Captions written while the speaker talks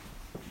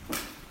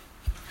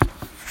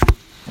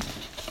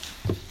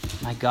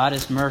My God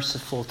is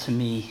merciful to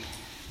me,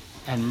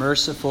 and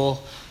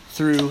merciful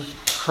through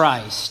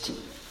Christ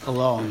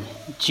alone.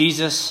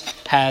 Jesus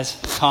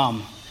has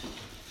come.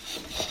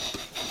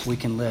 We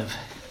can live.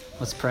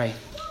 Let's pray.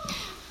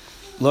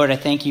 Lord, I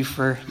thank you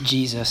for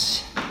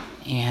Jesus,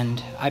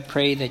 and I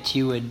pray that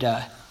you would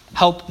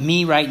help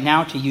me right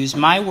now to use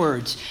my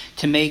words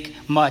to make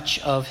much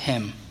of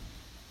him.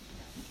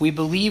 We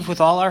believe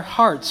with all our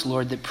hearts,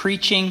 Lord, that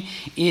preaching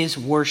is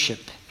worship,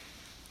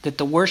 that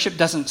the worship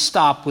doesn't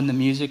stop when the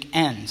music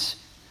ends.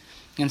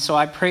 And so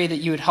I pray that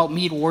you would help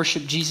me to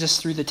worship Jesus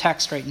through the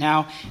text right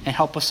now and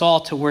help us all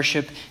to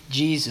worship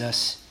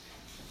Jesus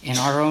in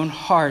our own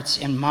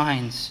hearts and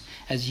minds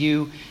as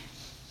you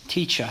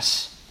teach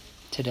us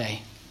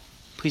today.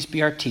 Please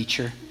be our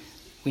teacher.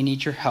 We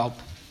need your help.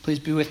 Please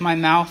be with my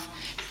mouth.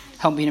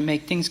 Help me to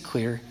make things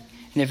clear.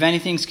 And if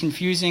anything's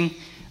confusing,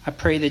 I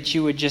pray that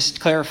you would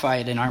just clarify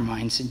it in our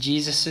minds. In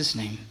Jesus'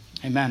 name,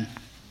 amen.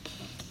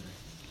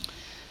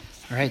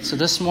 All right, so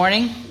this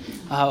morning,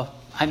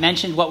 I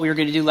mentioned what we were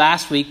going to do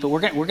last week, but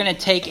we're going to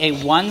take a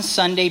one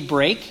Sunday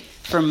break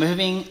from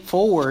moving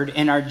forward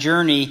in our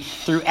journey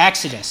through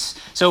Exodus.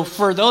 So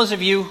for those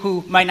of you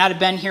who might not have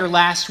been here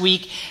last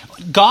week,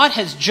 God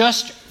has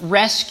just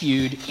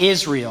rescued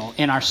Israel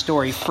in our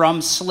story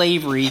from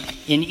slavery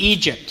in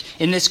Egypt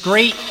in this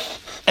great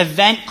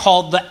event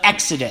called the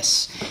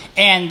Exodus.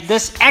 And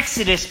this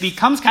Exodus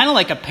becomes kind of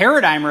like a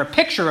paradigm or a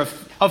picture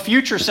of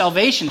future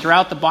salvation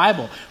throughout the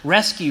Bible,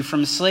 rescue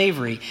from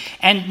slavery.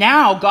 And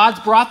now God's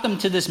brought them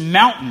to this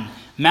mountain,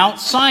 Mount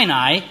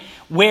Sinai,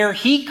 where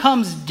he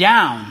comes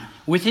down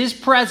with his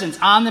presence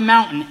on the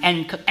mountain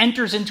and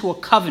enters into a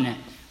covenant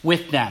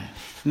with them,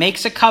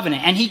 makes a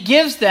covenant. And he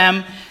gives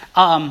them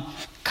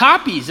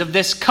copies of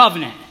this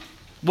covenant,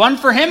 one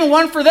for him and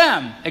one for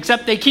them,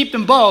 except they keep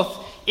them both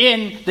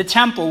in the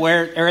temple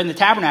or in the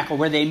tabernacle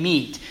where they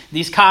meet.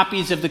 These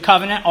copies of the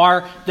covenant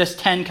are the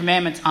 10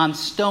 Commandments on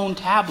stone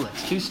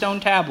tablets, 2 stone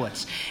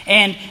tablets.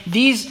 And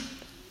this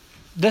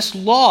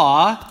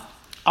law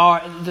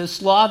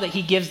that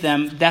he gives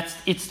them,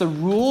 it's the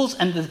rules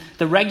and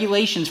the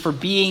regulations for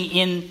being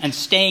in and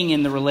staying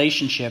in the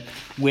relationship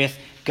with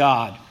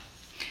God.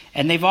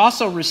 And they've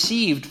also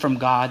received from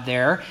God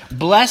there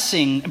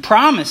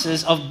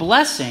promises of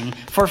blessing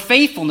for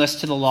faithfulness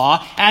to the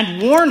law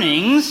and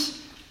warnings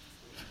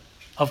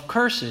of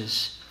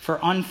curses for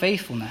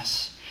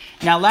unfaithfulness.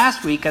 Now,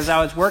 last week, as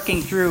I was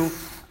working through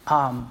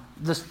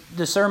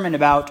the sermon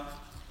about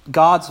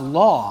God's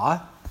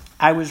law,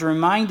 I was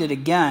reminded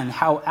again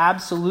how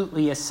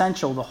absolutely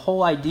essential the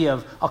whole idea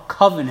of a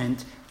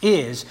covenant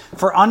is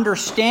for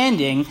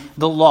understanding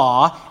the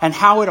law and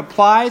how it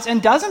applies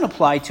and doesn't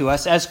apply to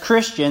us as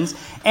Christians,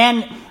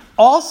 and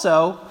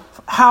also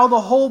how the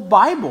whole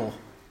Bible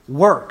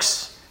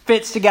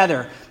fits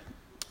together.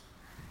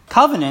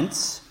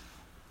 Covenants,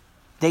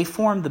 they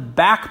form the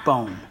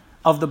backbone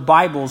of the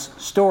Bible's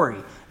story.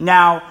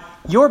 Now,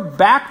 your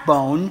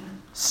backbone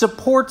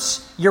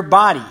supports your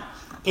body.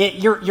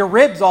 Your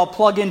ribs all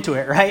plug into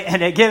it, right?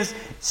 And it gives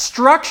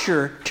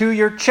structure to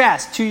your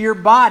chest, to your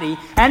body,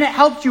 and it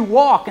helps you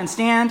walk and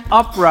stand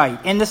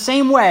upright. In the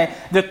same way,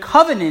 the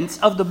covenants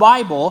of the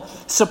Bible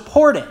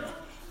support it.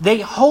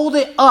 They hold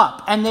it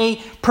up, and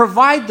they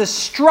provide the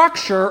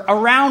structure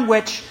around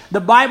which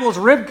the Bible's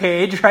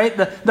ribcage, right?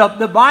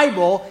 The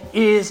Bible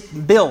is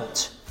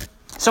built.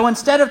 So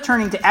instead of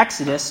turning to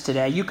Exodus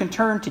today, you can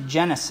turn to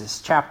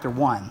Genesis chapter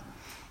 1.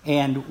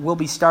 And we'll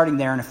be starting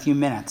there in a few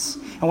minutes.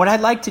 And what I'd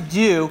like to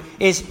do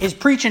is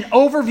preach an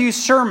overview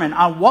sermon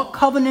on what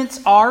covenants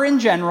are in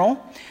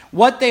general,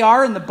 what they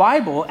are in the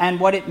Bible, and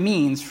what it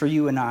means for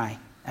you and I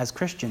as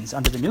Christians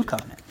under the new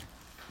covenant.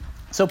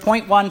 So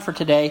point 1 for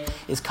today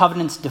is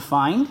covenants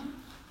defined.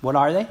 What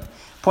are they?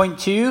 Point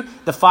 2,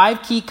 the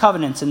 5 key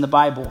covenants in the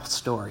Bible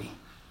story.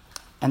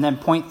 And then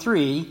point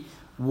 3,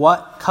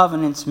 what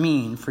covenants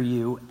mean for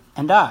you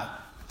and I.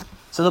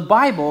 So the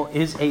Bible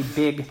is a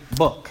big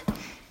book.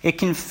 It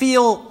can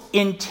feel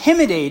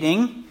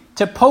intimidating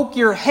to poke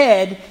your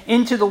head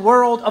into the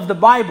world of the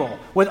Bible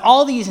with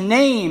all these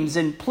names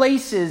and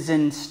places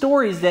and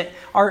stories that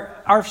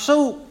are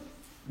so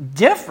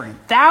different.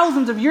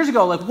 Thousands of years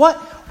ago,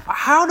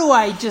 how do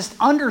I just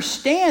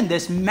understand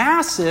this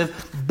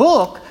massive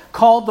book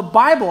called the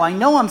Bible? I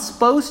know I'm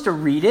supposed to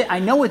read it. I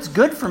know it's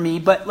good for me,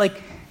 but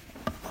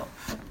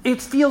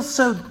it feels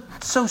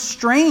so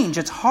strange.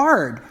 It's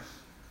hard.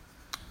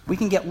 We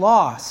can get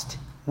lost.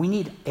 We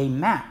need a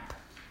map.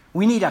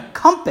 We need a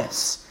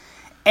compass.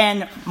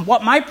 And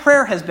what my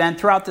prayer has been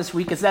throughout this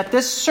week is that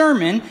this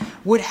sermon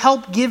would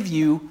help give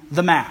you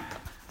the map,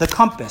 the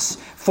compass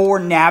for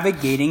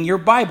navigating your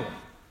Bible.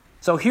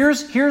 So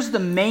here's the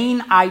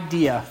main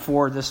idea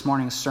for this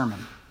morning's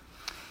sermon.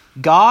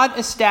 God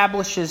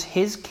establishes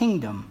his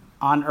kingdom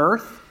on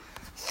earth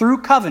through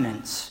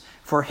covenants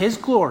for his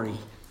glory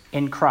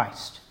in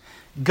Christ.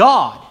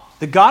 God,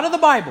 the God of the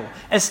Bible,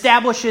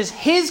 establishes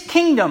his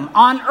kingdom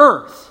on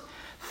earth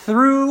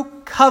through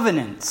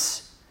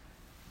covenants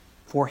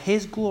for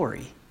his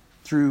glory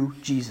through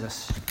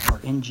Jesus, or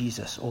in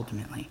Jesus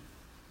ultimately.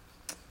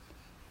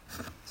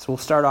 So we'll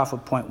start off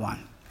with point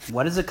 1.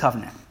 What is a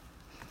covenant?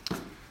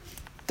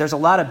 There's a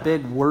lot of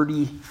big,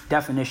 wordy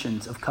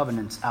definitions of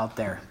covenants out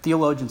there.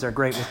 Theologians are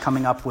great with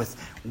coming up with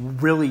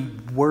really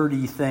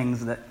wordy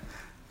things that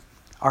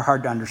are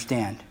hard to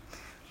understand.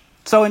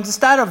 So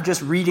instead of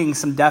just reading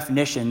some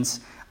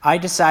definitions, I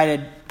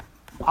decided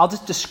I'll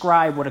just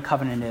describe what a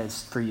covenant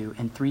is for you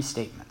in 3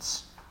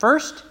 statements.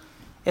 First,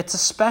 it's a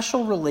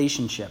special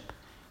relationship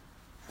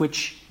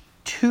which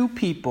 2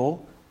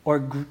 people or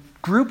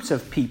groups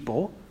of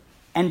people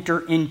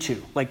enter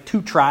into. Like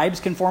 2 tribes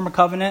can form a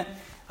covenant.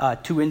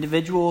 2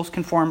 individuals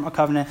can form a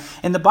covenant.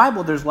 In the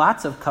Bible, there's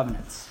lots of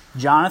covenants.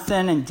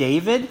 Jonathan and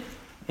David,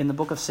 in the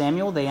book of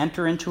Samuel, they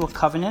enter into a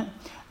covenant.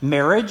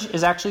 Marriage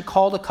is actually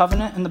called a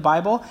covenant in the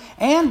Bible.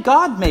 And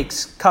God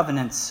makes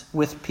covenants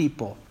with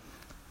people.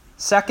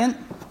 Second,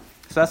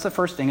 so that's the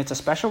first thing. It's a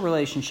special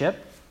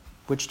relationship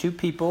which 2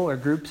 people or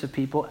groups of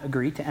people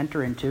agree to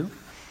enter into.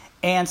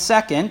 And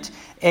second,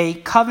 a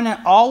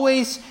covenant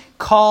always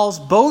calls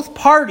both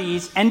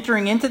parties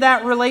entering into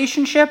that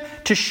relationship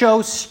to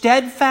show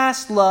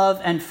steadfast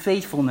love and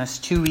faithfulness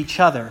to each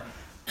other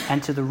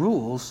and to the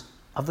rules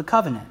of the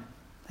covenant.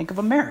 Think of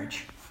a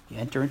marriage. You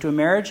enter into a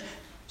marriage,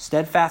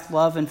 steadfast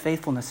love and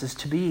faithfulness is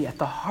to be at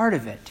the heart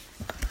of it.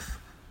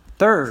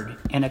 Third,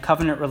 in a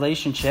covenant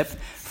relationship,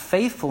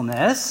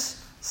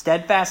 faithfulness,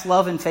 steadfast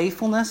love and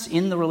faithfulness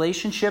in the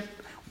relationship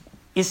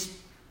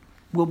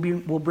will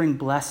bring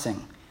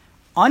blessing.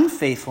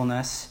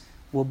 Unfaithfulness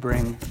will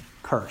bring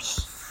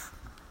curse.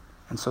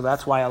 And so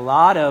that's why a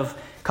lot of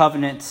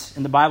covenants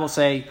in the Bible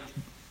say,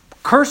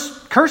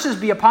 curses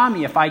be upon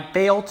me if I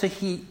fail to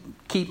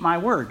keep my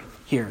word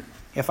here,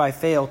 if I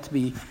fail to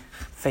be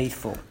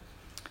faithful.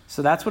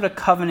 So that's what a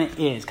covenant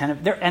is.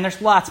 And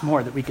there's lots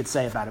more that we could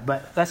say about it,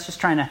 but that's just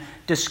trying to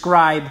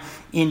describe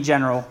in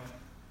general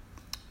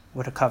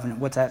what a covenant,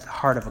 what's at the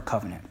heart of a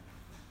covenant.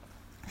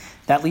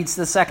 That leads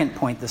to the second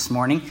point this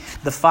morning,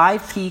 the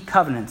 5 key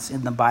covenants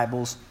in the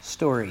Bible's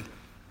story.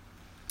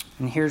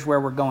 And here's where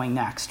we're going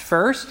next.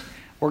 First,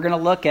 we're going to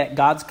look at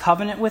God's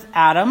covenant with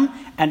Adam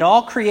and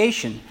all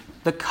creation,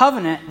 the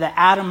covenant that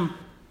Adam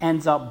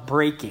ends up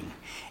breaking.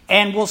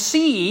 And we'll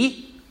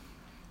see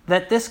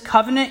that this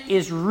covenant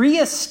is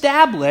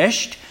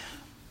reestablished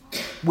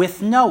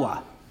with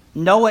Noah.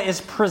 Noah is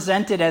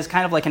presented as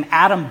kind of like an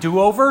Adam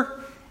do-over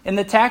in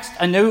the text,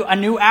 a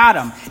new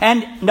Adam.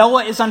 And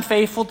Noah is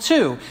unfaithful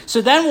too.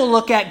 So then we'll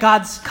look at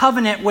God's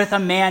covenant with a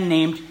man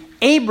named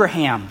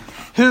Abraham,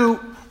 who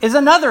is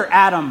another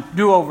Adam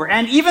do-over.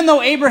 And even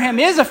though Abraham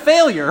is a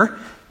failure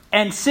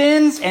and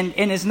sins and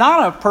is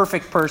not a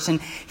perfect person,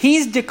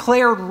 he's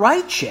declared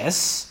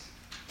righteous.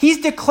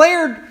 He's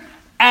declared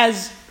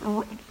as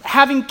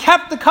having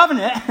kept the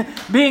covenant,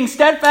 being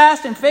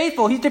steadfast and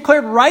faithful. He's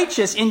declared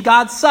righteous in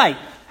God's sight.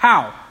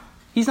 How?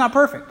 He's not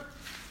perfect.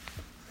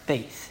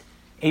 Faith.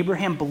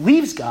 Abraham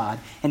believes God,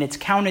 and it's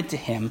counted to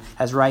him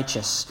as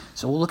righteous.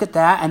 So we'll look at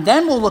that. And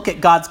then we'll look at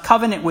God's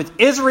covenant with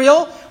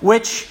Israel,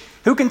 which,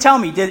 who can tell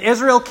me, did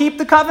Israel keep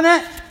the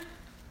covenant?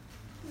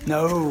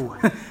 No,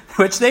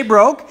 which they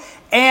broke.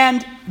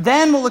 And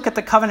then we'll look at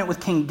the covenant with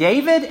King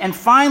David. And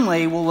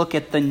finally, we'll look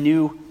at the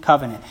new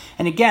covenant.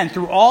 And again,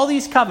 through all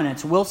these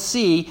covenants, we'll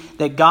see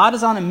that God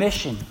is on a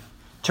mission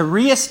to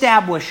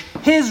reestablish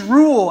his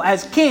rule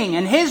as king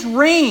and his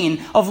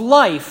reign of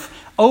life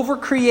over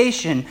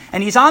creation.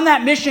 And he's on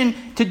that mission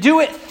to do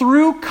it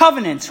through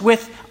covenants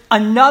with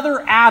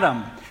another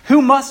Adam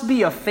who must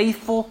be a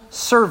faithful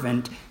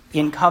servant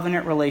in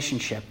covenant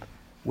relationship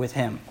with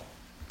him.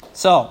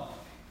 So,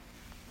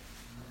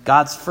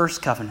 God's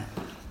first covenant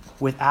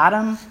with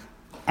Adam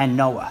and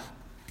Noah.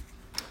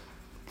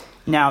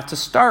 Now, to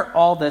start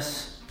all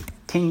this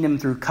kingdom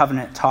through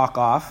covenant talk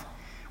off,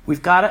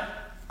 we've got to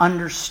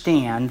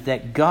understand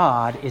that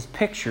God is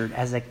pictured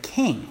as a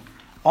king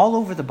all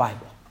over the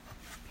Bible.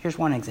 Here's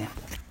one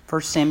example.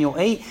 1 Samuel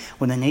 8,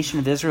 when the nation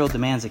of Israel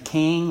demands a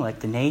king like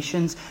the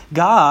nations,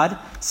 God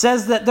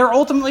says that they're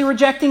ultimately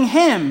rejecting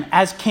him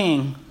as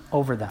king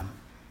over them.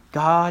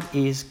 God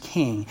is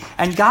king.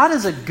 And God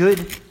is a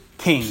good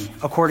king,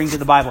 according to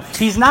the Bible.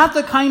 He's not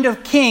the kind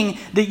of king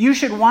that you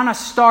should want to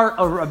start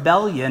a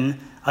rebellion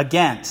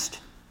against.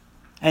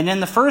 And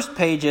in the first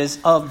pages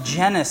of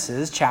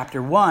Genesis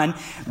chapter 1,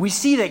 we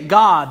see that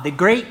God, the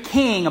great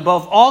king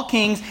above all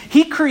kings,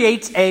 he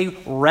creates a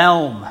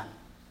realm.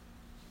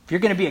 If you're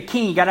going to be a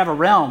king, you got to have a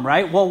realm,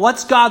 right? Well,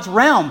 what's God's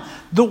realm?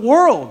 The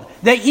world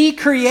that he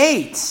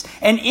creates.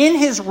 And in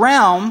his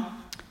realm,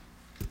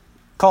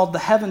 called the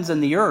heavens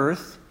and the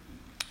earth,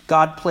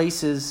 God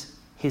places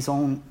his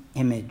own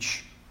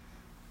image.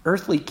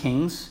 Earthly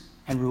kings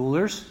and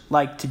rulers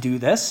like to do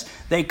this.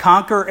 They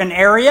conquer an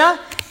area,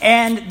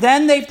 and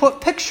then they put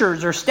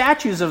pictures or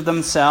statues of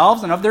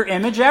themselves and of their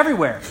image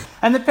everywhere.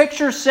 And the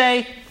pictures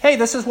say, hey,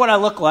 this is what I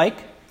look like,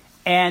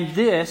 and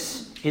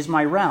this is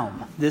my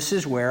realm. This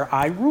is where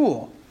I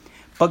rule.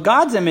 But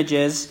God's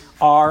images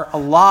are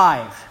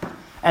alive.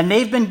 And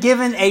they've been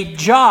given a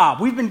job.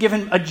 We've been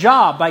given a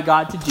job by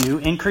God to do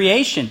in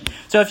creation.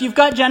 So if you've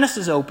got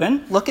Genesis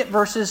open, look at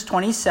verses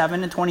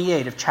 27 and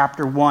 28 of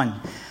chapter 1.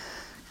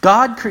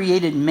 God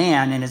created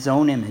man in his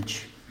own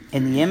image.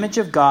 In the image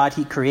of God,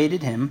 he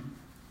created him.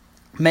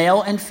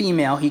 Male and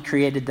female, he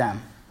created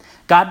them.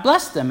 God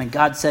blessed them, and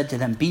God said to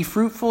them, be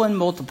fruitful and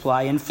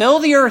multiply, and fill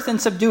the earth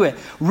and subdue it.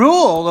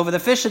 Rule over the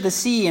fish of the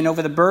sea, and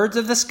over the birds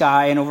of the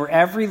sky, and over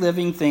every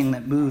living thing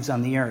that moves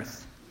on the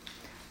earth.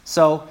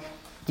 So,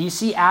 do you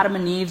see Adam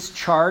and Eve's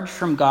charge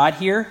from God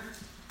here?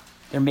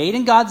 They're made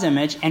in God's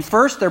image, and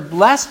first they're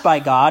blessed by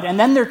God, and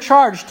then they're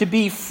charged to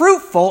be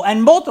fruitful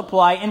and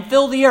multiply and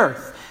fill the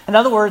earth. In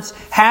other words,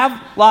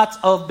 have lots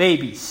of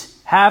babies.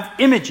 Have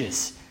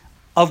images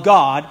of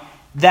God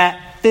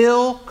that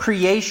fill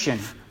creation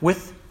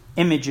with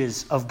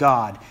images of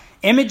God.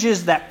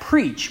 Images that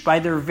preach by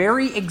their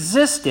very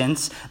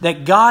existence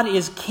that God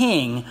is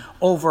king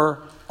over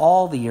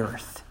all the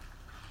earth.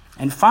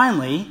 And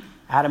finally,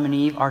 Adam and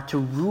Eve are to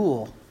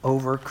rule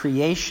over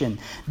creation.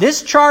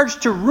 This charge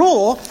to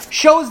rule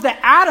shows that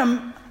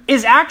Adam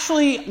is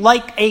actually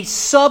like a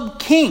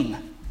sub-king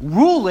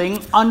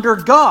ruling under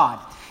God.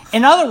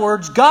 In other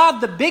words,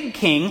 God, the big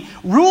king,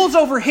 rules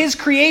over his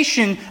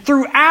creation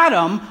through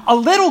Adam, a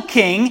little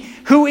king,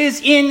 who is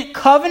in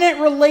covenant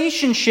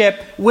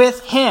relationship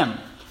with him.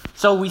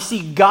 So we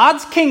see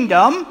God's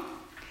kingdom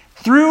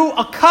through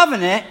a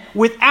covenant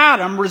with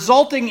Adam,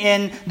 resulting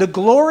in the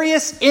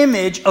glorious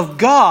image of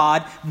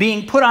God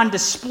being put on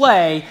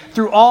display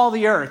through all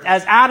the earth,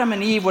 as Adam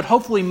and Eve would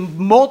hopefully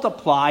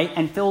multiply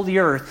and fill the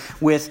earth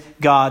with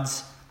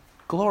God's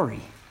glory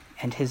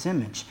and his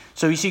image.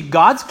 So you see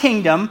God's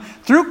kingdom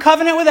through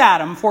covenant with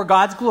Adam for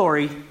God's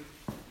glory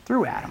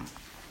through Adam.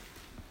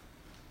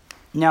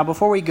 Now,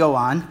 before we go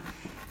on,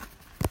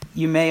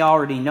 you may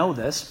already know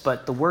this,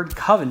 but the word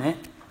covenant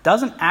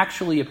doesn't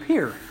actually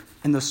appear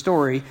in the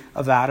story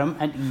of Adam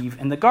and Eve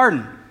in the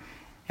garden.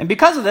 And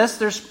because of this,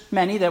 there's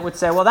many that would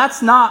say, well,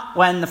 that's not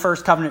when the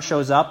first covenant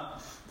shows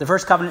up. The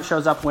first covenant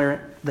shows up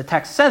where the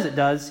text says it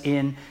does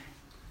in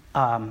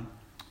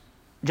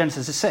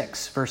Genesis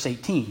 6, verse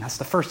 18. That's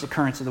the first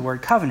occurrence of the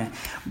word covenant.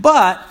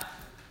 But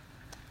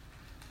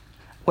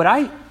what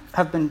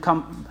I've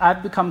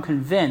become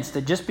convinced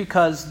that just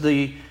because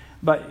the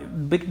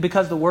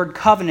word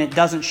covenant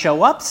doesn't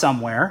show up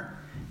somewhere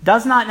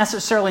does not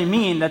necessarily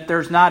mean that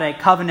there's not a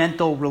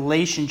covenantal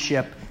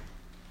relationship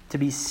to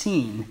be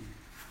seen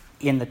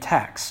in the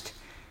text.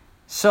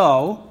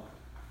 So,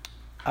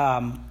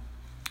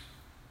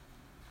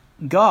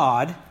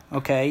 God,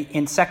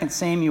 in 2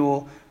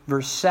 Samuel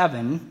verse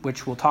 7,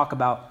 which we'll talk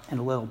about in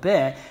a little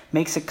bit,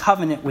 makes a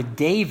covenant with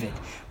David.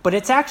 But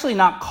it's actually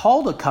not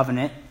called a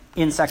covenant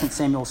in 2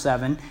 Samuel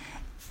 7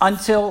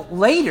 until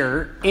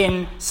later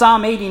in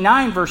Psalm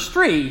 89 verse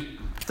 3,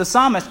 the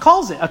psalmist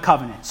calls it a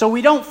covenant. So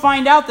we don't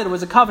find out that it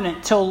was a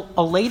covenant till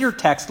a later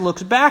text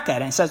looks back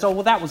at it and says, oh,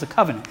 well, that was a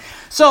covenant.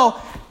 So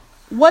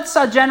what's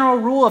a general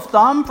rule of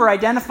thumb for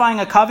identifying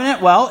a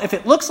covenant? Well, if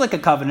it looks like a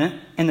covenant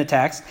in the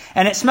text,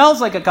 and it smells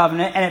like a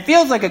covenant, and it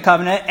feels like a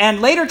covenant, and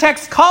later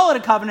texts call it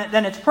a covenant,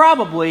 then it's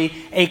probably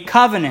a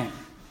covenant.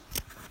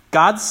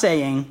 God's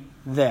saying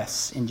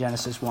this in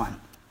Genesis 1.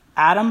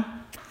 Adam,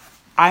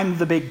 I'm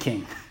the big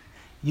king.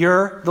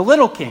 You're the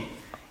little king.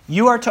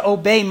 You are to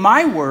obey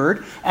my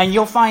word, and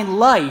you'll find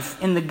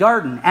life in the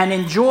garden and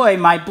enjoy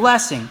my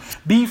blessing.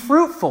 Be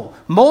fruitful,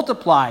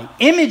 multiply,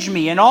 image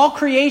me in all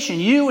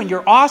creation, you and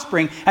your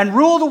offspring, and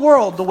rule the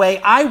world the way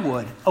I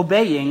would,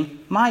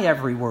 obeying my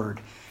every word.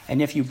 And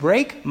if you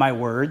break my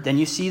word, then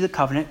you see the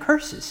covenant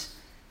curses.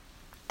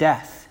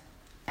 Death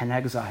and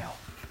exile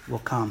will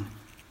come.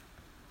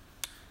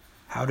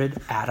 How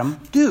did Adam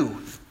do?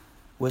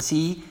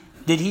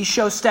 Did he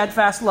show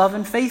steadfast love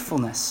and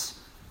faithfulness?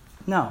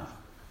 No.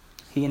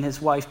 He and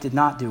his wife did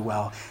not do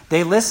well.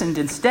 They listened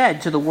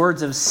instead to the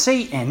words of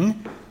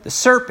Satan, the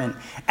serpent.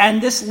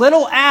 And this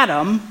little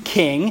Adam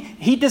king,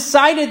 he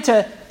decided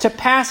to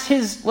pass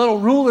his little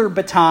ruler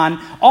baton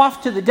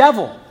off to the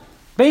devil.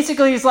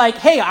 Basically, he's like,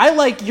 hey, I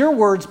like your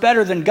words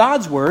better than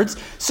God's words,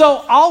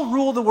 so I'll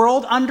rule the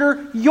world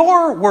under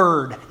your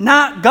word,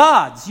 not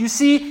God's. You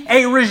see,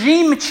 a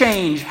regime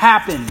change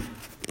happened.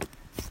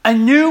 A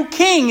new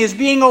king is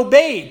being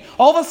obeyed.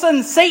 All of a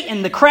sudden,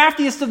 Satan, the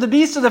craftiest of the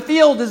beasts of the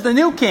field, is the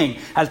new king.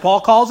 As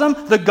Paul calls him,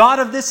 the god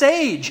of this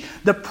age,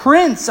 the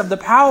prince of the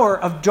power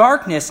of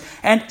darkness.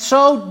 And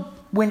so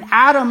when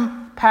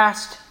Adam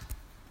passed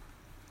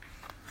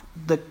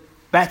the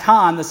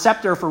baton, the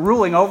scepter for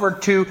ruling, over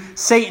to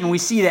Satan, we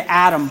see that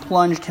Adam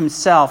plunged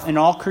himself and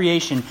all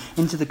creation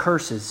into the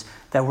curses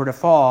that were to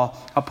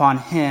fall upon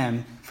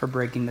him for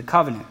breaking the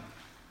covenant.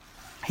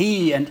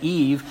 He and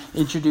Eve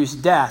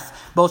introduced death,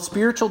 both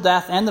spiritual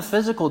death and the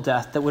physical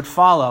death that would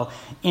follow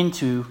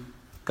into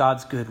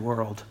God's good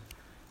world.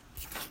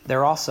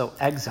 They're also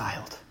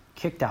exiled,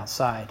 kicked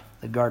outside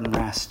the garden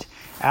rest.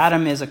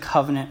 Adam is a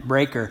covenant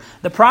breaker.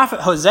 The prophet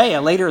Hosea,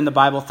 later in the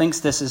Bible,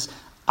 thinks this is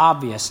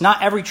obvious.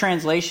 Not every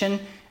translation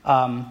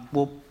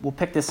will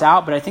pick this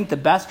out, but I think the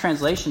best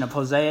translation of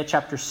Hosea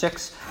chapter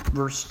 6,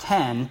 verse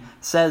 10,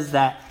 says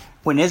that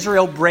when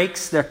Israel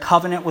breaks their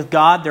covenant with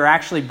God, they're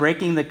actually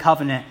breaking the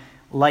covenant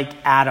like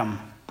Adam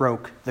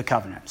broke the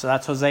covenant. So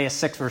that's Hosea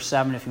 6, verse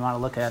 7, if you want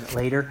to look at it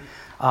later.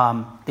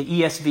 The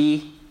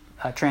ESV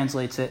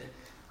translates it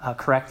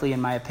correctly,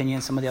 in my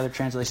opinion. Some of the other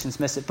translations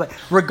miss it. But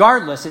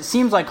regardless, it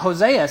seems like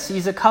Hosea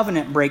sees a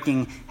covenant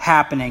breaking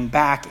happening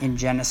back in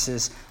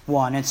Genesis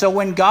 1. And so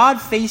when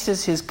God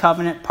faces his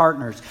covenant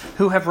partners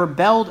who have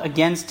rebelled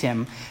against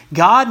him,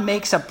 God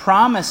makes a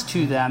promise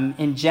to them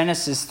in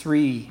Genesis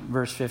 3,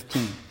 verse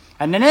 15.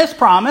 And in this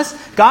promise,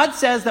 God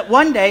says that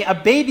one day a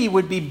baby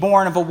would be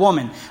born of a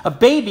woman, a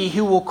baby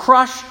who will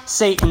crush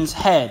Satan's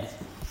head.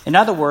 In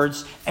other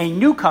words, a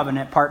new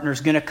covenant partner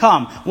is going to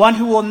come, one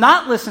who will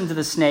not listen to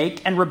the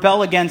snake and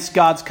rebel against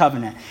God's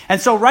covenant.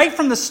 And so right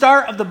from the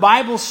start of the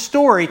Bible's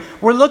story,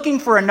 we're looking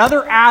for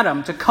another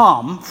Adam to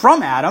come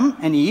from Adam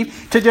and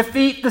Eve to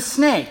defeat the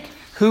snake.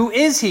 Who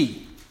is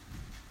he?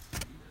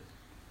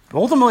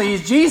 Ultimately,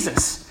 he's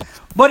Jesus.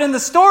 But in the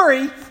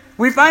story,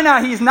 we find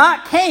out he's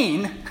not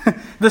Cain,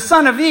 the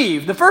son of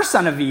Eve, the first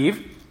son of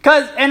Eve,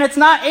 and it's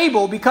not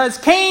Abel, because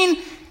Cain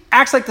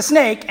acts like the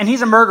snake, and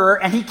he's a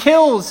murderer, and he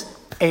kills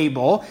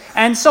Abel.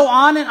 And so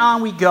on and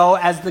on we go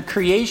as the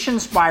creation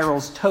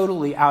spirals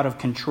totally out of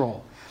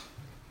control.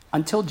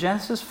 Until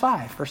Genesis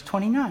 5, verse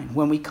 29,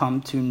 when we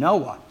come to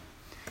Noah.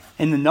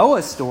 In the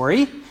Noah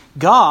story,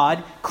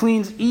 God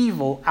cleans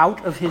evil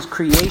out of his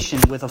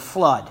creation with a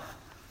flood.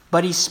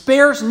 But he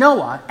spares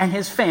Noah and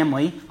his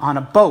family on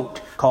a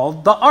boat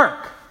called the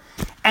ark.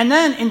 And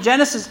then in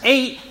Genesis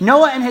 8,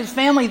 Noah and his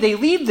family, they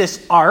leave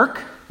this ark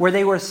where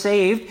they were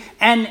saved.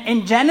 And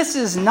in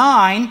Genesis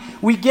 9,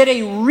 we get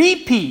a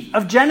repeat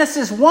of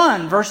Genesis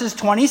 1, verses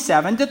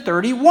 27 to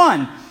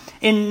 31.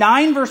 In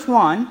 9, verse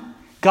 1,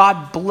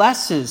 God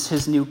blesses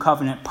his new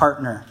covenant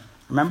partner.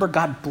 Remember,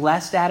 God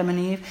blessed Adam and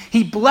Eve?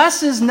 He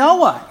blesses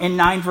Noah in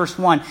 9, verse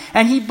 1.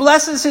 And he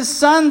blesses his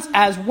sons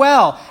as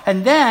well.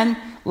 And then,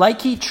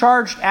 like he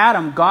charged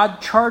Adam,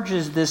 God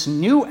charges this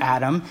new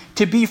Adam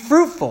to be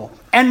fruitful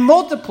and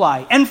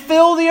multiply and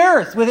fill the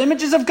earth with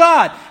images of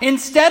God.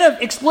 Instead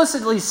of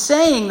explicitly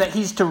saying that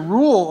he's to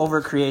rule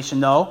over creation,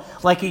 though,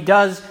 like he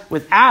does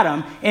with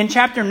Adam, in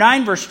chapter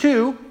 9, verse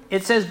 2,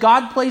 it says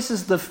God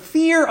places the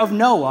fear of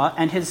Noah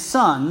and his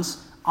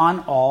sons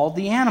on all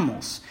the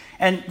animals.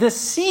 And this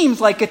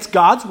seems like it's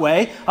God's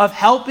way of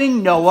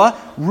helping Noah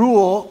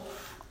rule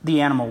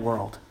the animal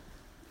world.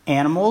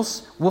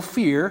 Animals will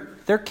fear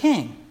their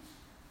king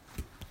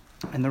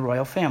and the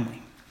royal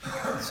family.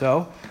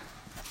 So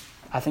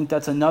I think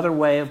that's another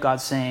way of God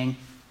saying,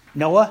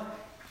 Noah,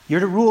 you're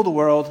to rule the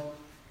world,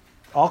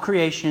 all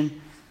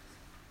creation.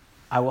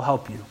 I will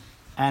help you.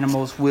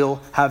 Animals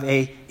will have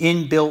an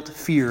inbuilt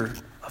fear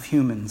of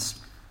humans.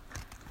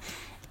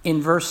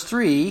 In verse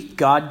 3,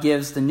 God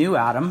gives the new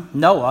Adam,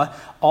 Noah,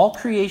 all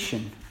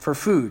creation for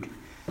food,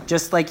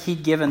 just like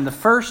he'd given the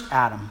first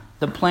Adam,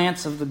 the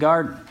plants of the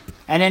garden.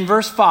 And in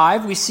verse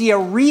 5, we see a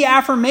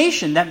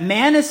reaffirmation that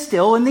man is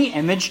still in the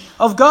image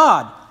of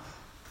God.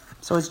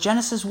 So it's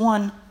Genesis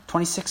 1,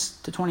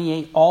 26 to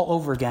 28 all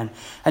over again.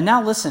 And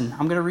now listen,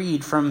 I'm going to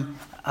read from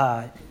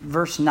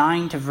verse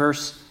 9 to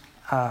verse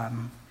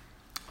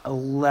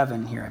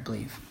 11 here, I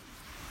believe.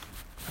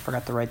 I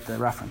forgot to write the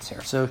reference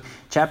here. So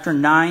chapter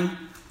 9,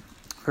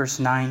 verse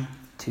 9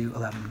 to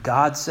 11.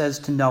 God says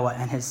to Noah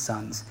and his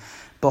sons,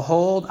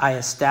 Behold, I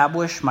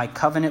establish my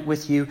covenant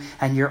with you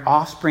and your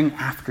offspring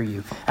after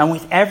you, and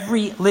with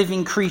every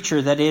living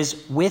creature that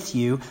is with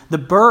you, the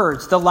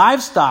birds, the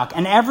livestock,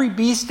 and every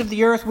beast of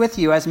the earth with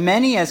you, as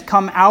many as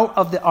come out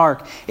of the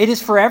ark. It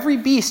is for every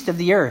beast of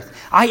the earth.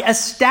 I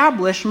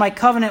establish my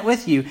covenant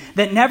with you,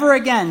 that never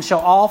again shall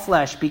all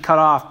flesh be cut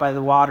off by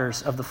the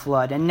waters of the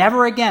flood, and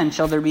never again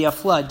shall there be a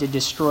flood to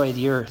destroy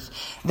the earth.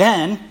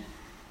 Then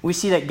we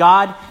see that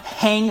God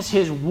hangs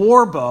his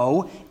war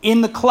bow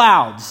in the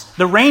clouds,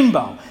 the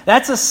rainbow.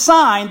 That's a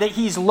sign that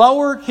he's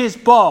lowered his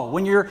bow.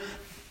 When you're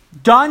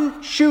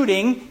done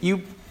shooting,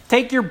 you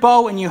take your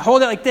bow and you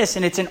hold it like this,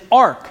 and it's an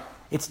arc.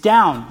 It's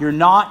down. You're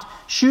not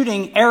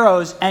shooting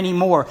arrows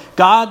anymore.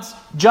 God's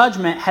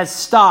judgment has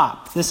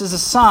stopped. This is a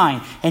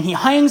sign. And he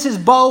hangs his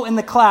bow in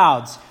the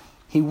clouds.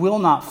 He will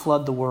not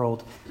flood the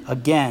world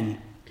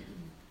again.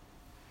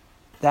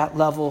 That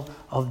level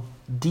of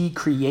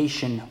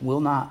decreation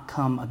will not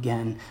come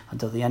again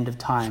until the end of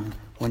time,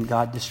 when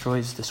God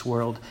destroys this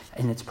world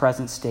in its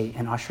present state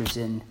and ushers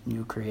in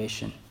new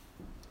creation.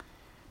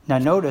 Now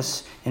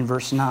notice in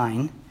verse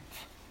 9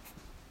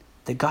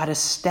 that God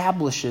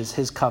establishes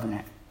his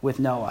covenant with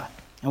Noah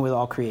and with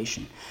all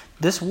creation.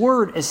 This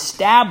word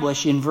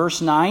establish in verse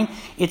 9,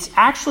 it's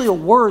actually a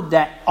word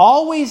that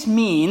always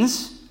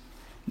means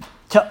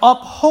to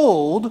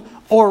uphold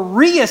or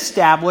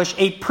reestablish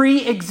a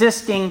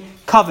pre-existing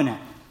covenant.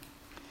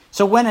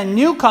 So when a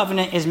new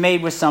covenant is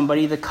made with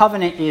somebody, the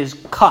covenant is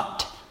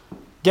cut.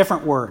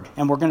 Different word.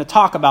 And we're going to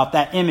talk about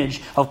that image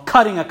of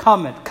cutting a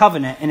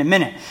covenant in a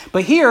minute.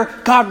 But here,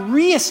 God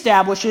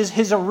reestablishes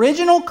his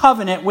original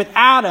covenant with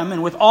Adam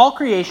and with all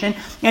creation,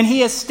 and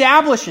he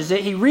establishes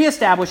it, he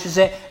reestablishes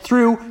it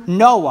through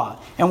Noah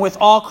and with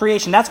all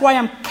creation. That's why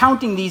I'm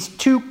counting these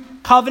two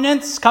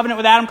covenants, covenant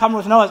with Adam,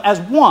 covenant with Noah,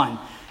 as one.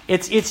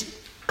 It's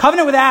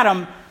covenant with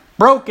Adam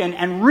broken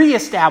and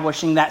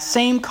reestablishing that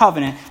same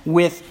covenant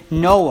with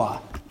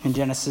Noah in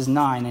Genesis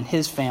 9 and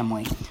his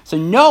family. So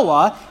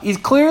Noah is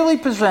clearly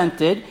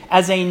presented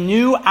as a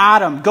new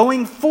Adam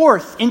going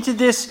forth into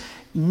this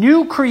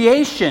new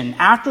creation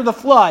after the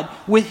flood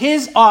with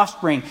his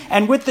offspring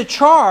and with the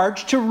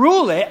charge to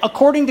rule it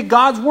according to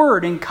God's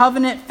word in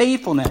covenant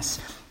faithfulness.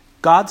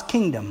 God's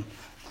kingdom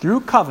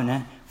through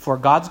covenant for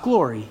God's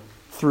glory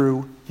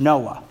through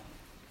Noah.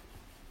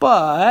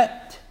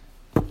 But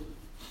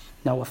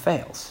Noah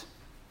fails.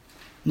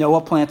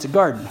 Noah plants a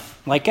garden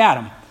like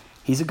Adam.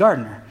 He's a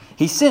gardener.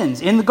 He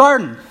sins in the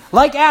garden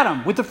like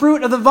Adam with the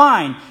fruit of the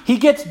vine. He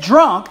gets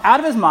drunk out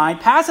of his mind,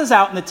 passes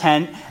out in the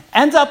tent,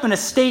 ends up in a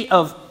state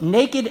of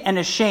naked and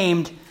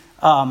ashamed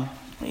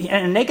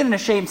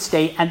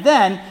state, and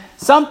then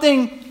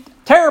something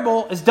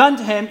terrible is done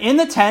to him in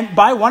the tent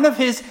by one of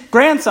his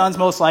grandsons,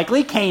 most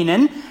likely,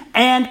 Canaan,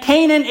 and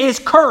Canaan is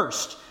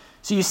cursed.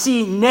 So you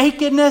see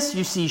nakedness,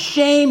 you see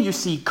shame, you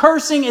see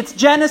cursing. It's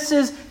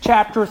Genesis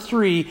chapter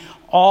 3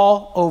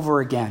 all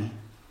over again.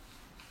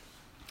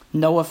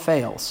 Noah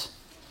fails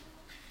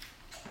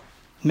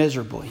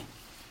miserably.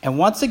 And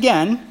once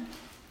again,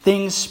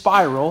 things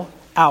spiral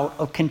out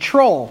of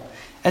control.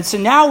 And so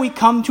now we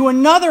come to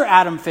another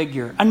Adam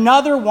figure,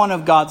 another one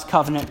of God's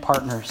covenant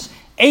partners,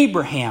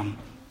 Abraham.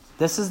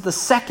 This is the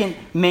second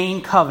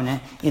main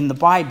covenant in the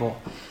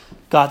Bible,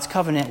 God's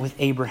covenant with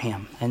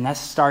Abraham. And that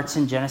starts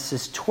in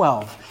Genesis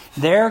 12.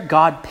 There,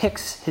 God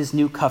picks his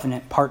new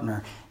covenant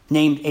partner,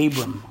 named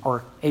Abram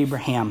or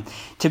Abraham,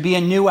 to be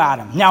a new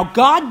Adam. Now,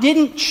 God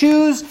didn't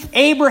choose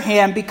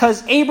Abraham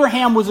because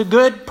Abraham was a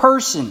good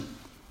person.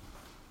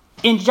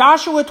 In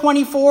Joshua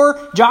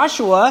 24,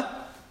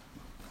 Joshua,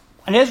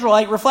 an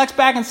Israelite, reflects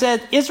back and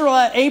said,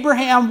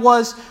 Abraham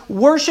was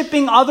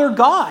worshiping other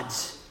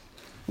gods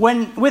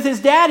with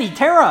his daddy,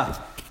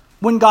 Terah,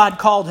 when God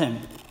called him.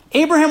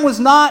 Abraham was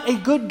not a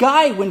good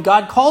guy when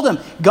God called him.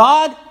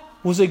 God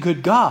was a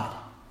good God.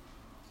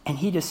 And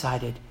he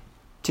decided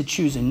to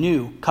choose a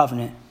new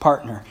covenant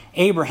partner,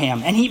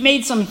 Abraham. And he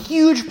made some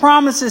huge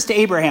promises to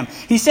Abraham.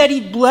 He said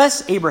he'd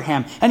bless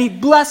Abraham, and he'd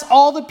bless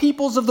all the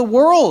peoples of the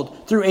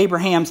world through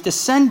Abraham's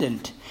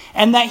descendant,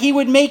 and that he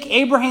would make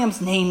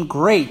Abraham's name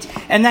great,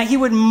 and that he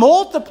would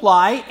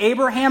multiply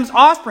Abraham's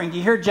offspring. Do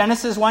you hear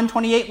Genesis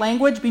 1:28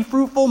 language? Be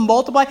fruitful,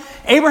 multiply.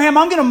 Abraham,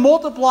 I'm going to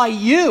multiply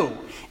you.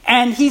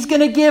 And he's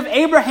going to give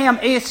Abraham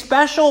a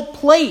special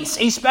place,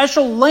 a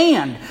special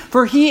land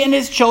for he and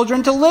his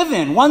children to live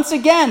in. Once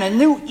again, a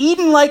new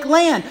Eden-like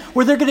land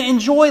where they're going to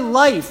enjoy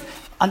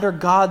life under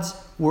God's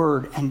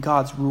word and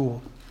God's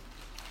rule.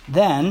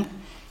 Then,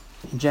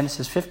 in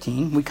Genesis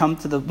 15, we come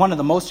to one of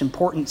the most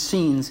important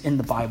scenes in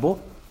the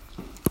Bible.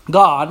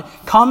 God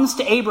comes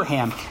to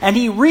Abraham and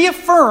he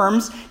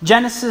reaffirms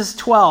Genesis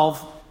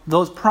 12,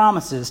 those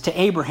promises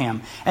to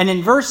Abraham. And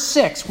in verse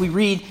 6, we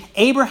read,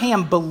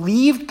 Abraham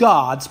believed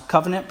God's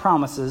covenant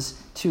promises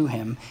to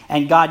him,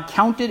 and God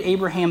counted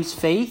Abraham's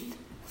faith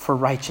for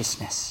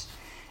righteousness.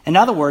 In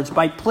other words,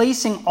 by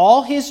placing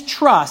all his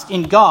trust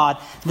in God,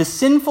 the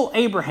sinful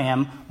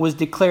Abraham was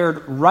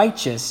declared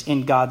righteous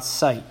in God's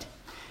sight.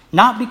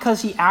 Not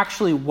because he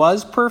actually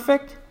was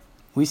perfect,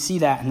 we see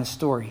that in the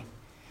story,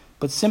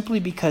 but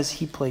simply because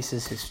he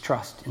places his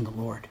trust in the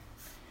Lord.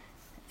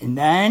 And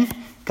then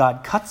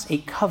God cuts a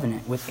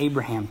covenant with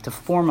Abraham to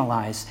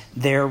formalize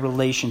their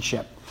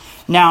relationship.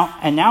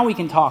 Now we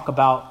can talk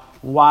about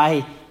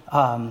why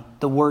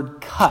the word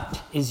cut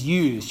is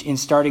used in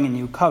starting a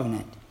new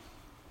covenant.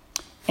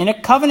 In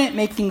a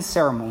covenant-making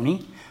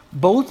ceremony,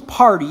 both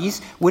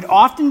parties would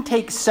often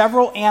take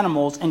several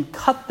animals and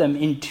cut them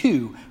in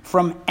two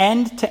from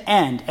end to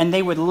end. And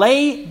they would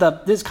lay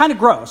this is kind of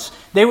gross.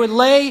 They would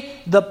lay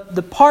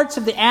the parts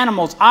of the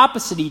animals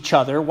opposite each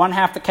other. One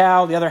half the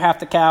cow, the other half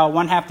the cow,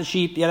 one half the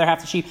sheep, the other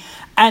half the sheep.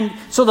 And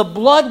so the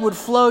blood would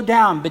flow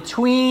down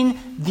between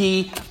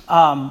the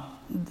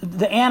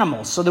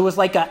animals. So there was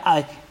like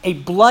a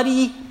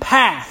bloody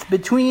path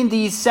between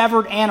these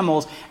severed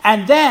animals.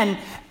 And then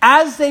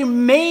as they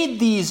made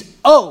these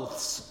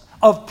oaths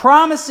of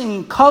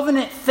promising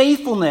covenant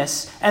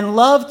faithfulness and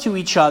love to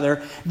each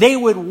other, they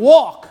would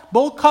walk,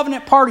 both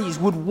covenant parties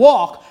would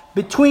walk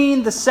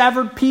between the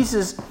severed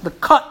pieces, the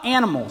cut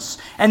animals,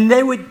 and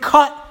they would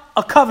cut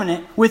a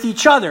covenant with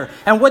each other.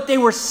 And what they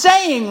were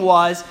saying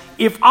was,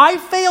 if I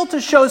fail to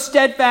show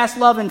steadfast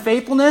love and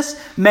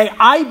faithfulness, may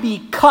I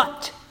be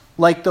cut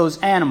like those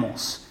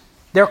animals.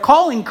 They're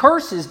calling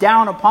curses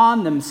down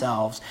upon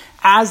themselves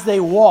as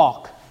they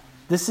walk.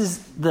 This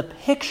is the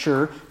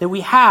picture that we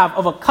have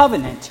of a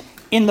covenant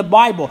in the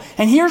Bible.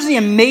 And here's the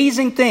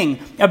amazing thing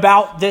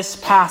about this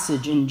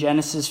passage in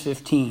Genesis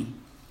 15.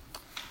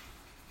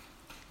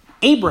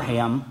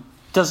 Abraham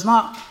does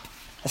not,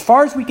 as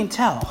far as we can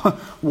tell,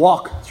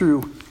 walk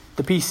through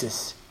the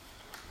pieces.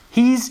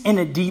 He's in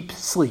a deep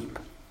sleep.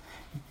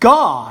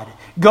 God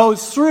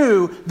goes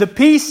through the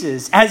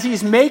pieces as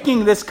he's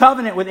making this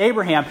covenant with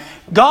Abraham.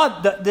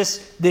 God,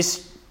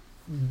 this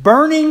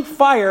burning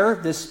fire,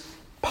 this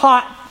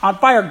pot on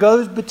fire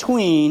goes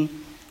between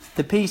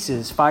the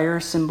pieces. Fire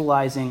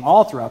symbolizing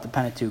all throughout the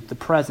Pentateuch the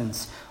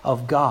presence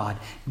of God.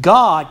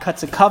 God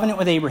cuts a covenant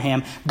with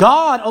Abraham.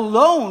 God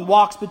alone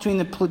walks between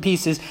the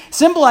pieces,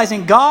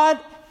 symbolizing God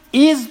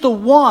is the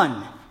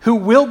one who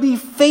will be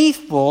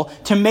faithful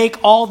to make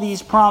all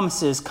these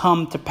promises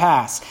come to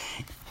pass.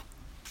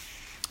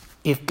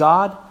 If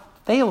God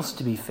fails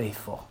to be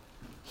faithful,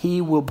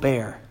 he will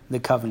bear the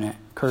covenant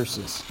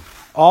curses.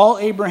 All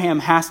Abraham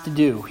has to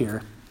do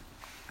here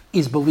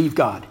is believe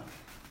God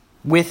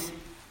with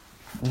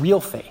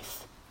real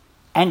faith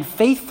and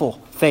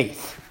faithful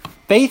faith.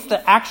 Faith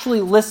that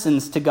actually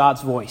listens to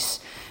God's voice.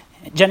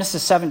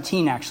 Genesis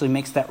 17 actually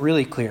makes that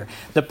really clear.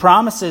 The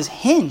promises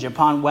hinge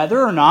upon whether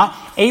or not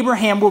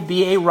Abraham will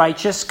be a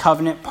righteous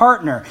covenant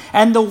partner.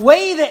 And the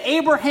way that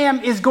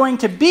Abraham is going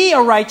to be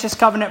a righteous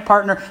covenant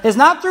partner is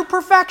not through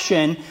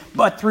perfection,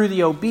 but through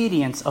the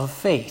obedience of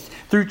faith,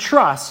 through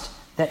trust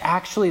that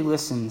actually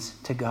listens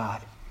to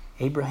God.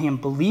 Abraham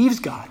believes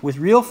God with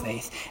real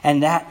faith,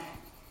 and that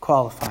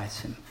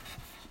qualifies him,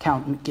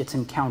 gets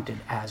him counted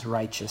as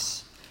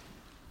righteous.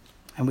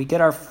 And we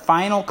get our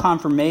final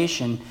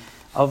confirmation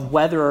of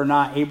whether or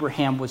not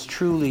Abraham was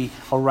truly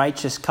a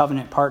righteous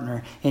covenant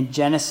partner in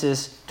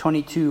Genesis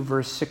 22,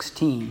 verse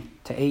 16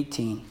 to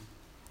 18.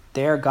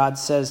 There, God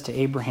says to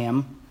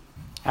Abraham,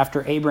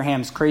 after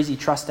Abraham's crazy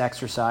trust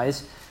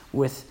exercise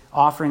with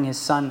offering his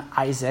son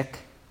Isaac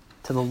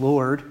to the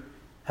Lord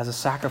as a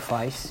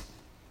sacrifice,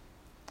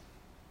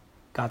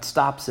 God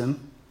stops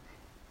him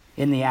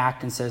in the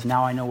act and says,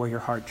 now I know where your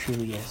heart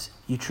truly is.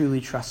 You truly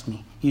trust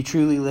me. You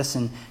truly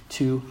listen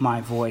to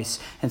my voice.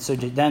 And so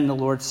then the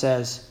Lord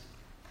says,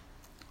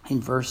 in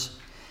verse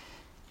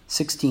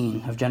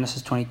 16 of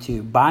Genesis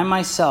 22, by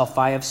myself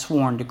I have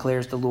sworn,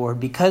 declares the Lord,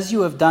 because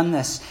you have done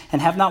this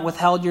and have not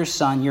withheld your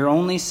son, your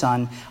only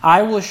son,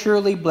 I will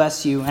surely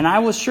bless you, and I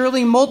will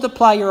surely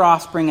multiply your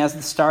offspring as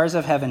the stars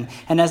of heaven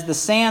and as the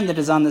sand that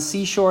is on the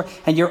seashore,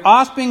 and your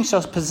offspring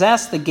shall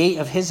possess the gate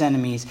of his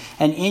enemies,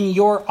 and in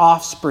your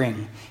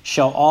offspring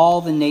shall all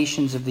the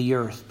nations of the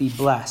earth be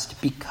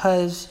blessed,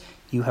 because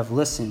you have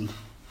listened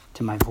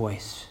to my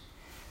voice.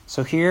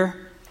 So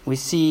here we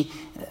see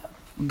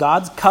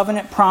God's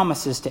covenant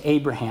promises to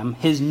Abraham,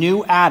 his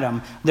new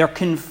Adam, they're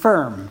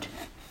confirmed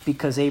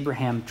because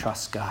Abraham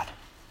trusts God.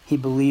 He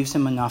believes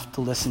him enough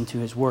to listen to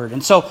his word.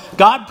 And so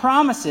God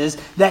promises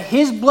that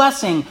his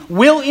blessing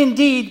will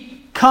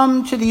indeed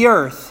come to the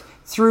earth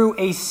through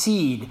a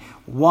seed,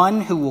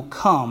 one who will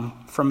come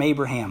from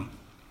Abraham.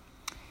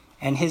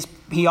 And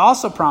he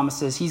also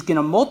promises he's going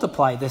to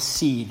multiply this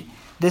seed.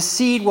 This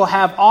seed will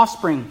have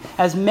offspring,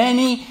 as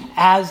many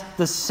as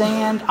the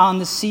sand on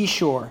the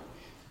seashore.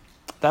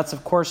 That's,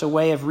 of course, a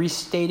way of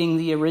restating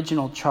the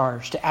original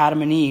charge to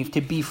Adam and Eve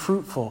to be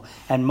fruitful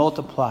and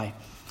multiply.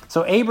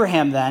 So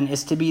Abraham, then,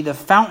 is to be the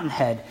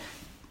fountainhead,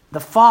 the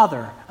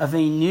father of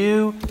a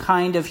new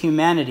kind of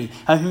humanity.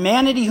 A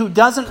humanity who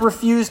doesn't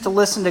refuse to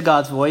listen to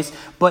God's voice,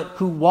 but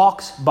who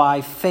walks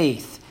by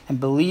faith and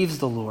believes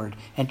the Lord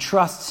and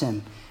trusts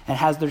him and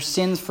has their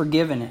sins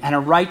forgiven and a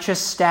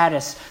righteous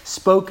status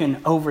spoken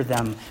over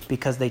them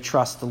because they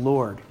trust the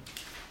Lord.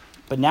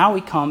 But now we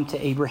come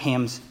to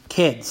Abraham's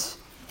kids,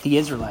 the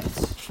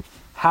Israelites.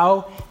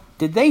 How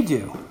did they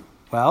do?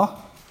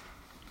 Well,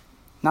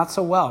 not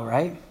so well,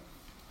 right?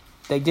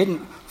 They didn't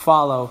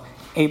follow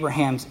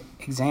Abraham's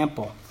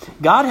example.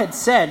 God had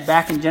said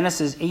back in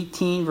Genesis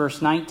 18,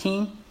 verse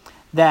 19,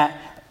 that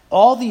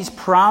all these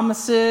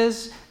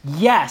promises,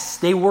 yes,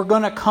 they were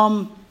going to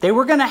come, they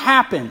were going to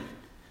happen.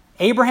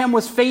 Abraham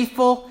was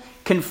faithful,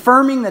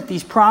 confirming that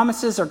these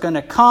promises are going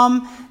to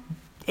come.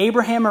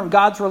 Abraham and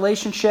God's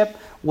relationship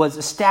was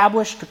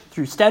established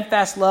through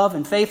steadfast love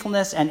and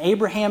faithfulness, and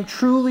Abraham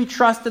truly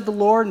trusted the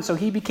Lord, and so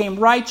he became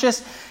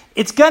righteous.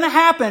 It's going to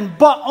happen,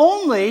 but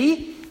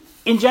only,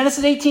 in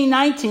Genesis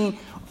 18:19,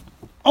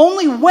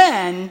 only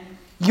when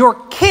your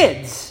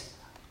kids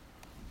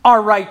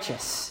are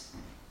righteous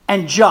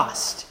and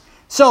just.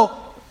 So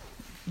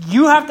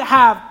you have to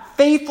have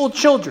faithful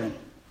children.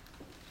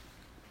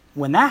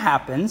 When that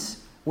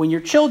happens, when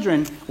your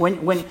children,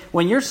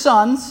 when your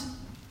sons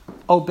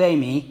obey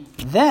me,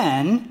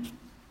 then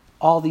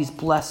all these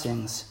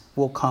blessings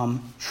will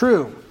come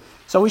true.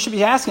 So we should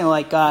be asking,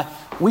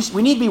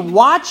 we need to be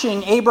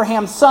watching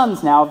Abraham's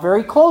sons now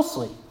very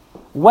closely.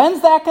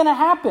 When's that going to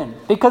happen?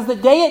 Because the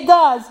day it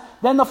does,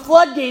 then the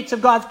floodgates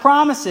of God's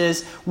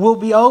promises will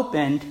be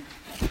opened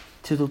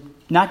to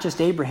not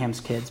just Abraham's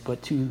kids,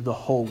 but to the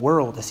whole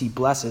world as he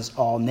blesses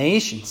all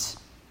nations.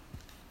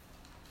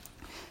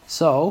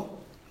 So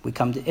we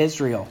come to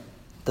Israel,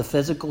 the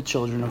physical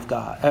children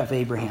of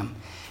Abraham.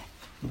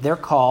 They're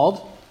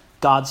called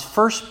God's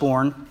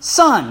firstborn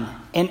son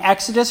in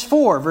Exodus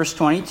 4, verse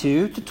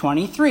 22 to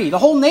 23. The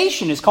whole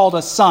nation is called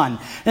a son.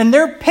 And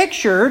they're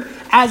pictured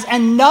as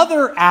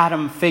another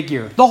Adam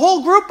figure. The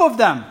whole group of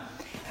them.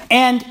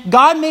 And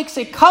God makes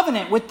a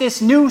covenant with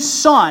this new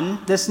son,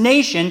 this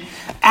nation,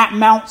 at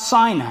Mount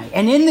Sinai.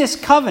 And in this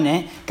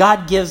covenant,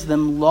 God gives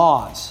them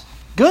laws.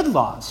 Good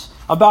laws.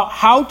 About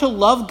how to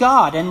love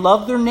God and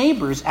love their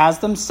neighbors as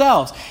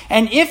themselves.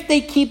 And if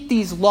they keep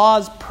these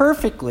laws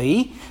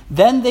perfectly,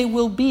 then they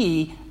will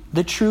be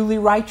the truly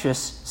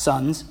righteous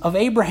sons of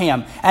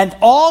Abraham. And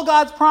all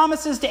God's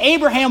promises to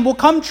Abraham will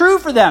come true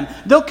for them.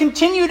 They'll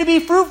continue to be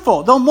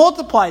fruitful. They'll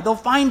multiply. They'll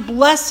find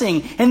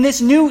blessing in this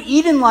new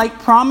Eden-like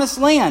promised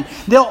land.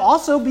 They'll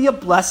also be a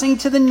blessing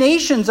to the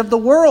nations of the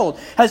world,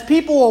 as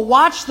people will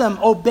watch them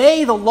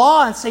obey the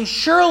law and say,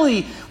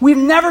 surely we've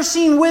never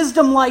seen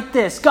wisdom like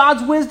this.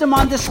 God's wisdom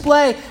on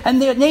display. And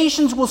the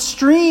nations will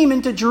stream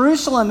into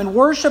Jerusalem and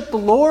worship the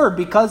Lord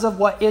because of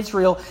what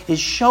Israel is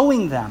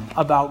showing them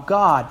about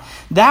God.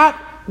 That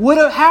would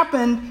have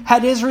happened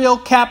had Israel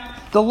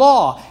kept the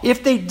law.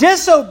 If they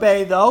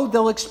disobey, though,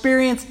 they'll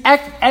experience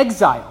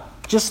exile,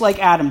 just like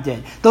Adam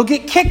did. They'll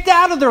get kicked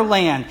out of their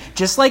land,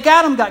 just like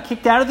Adam got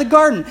kicked out of the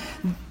garden.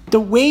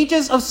 The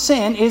wages of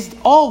sin is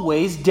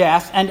always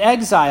death and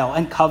exile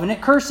and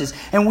covenant curses.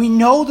 And we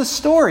know the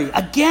story.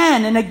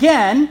 Again and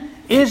again,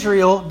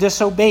 Israel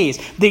disobeys.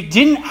 They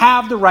didn't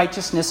have the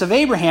righteousness of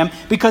Abraham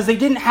because they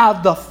didn't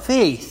have the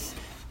faith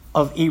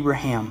of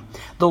Abraham.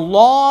 The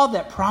law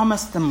that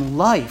promised them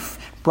life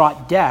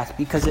brought death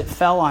because it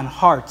fell on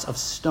hearts of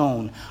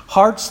stone.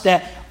 Hearts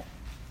that,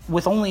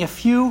 with only a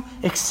few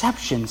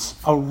exceptions,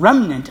 a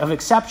remnant of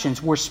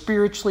exceptions, were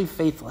spiritually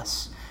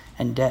faithless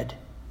and dead.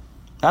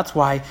 That's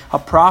why a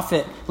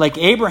prophet like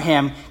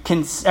Abraham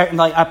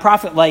a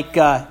prophet like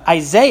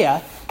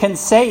Isaiah can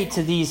say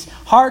to these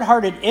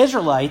hard-hearted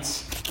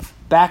Israelites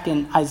back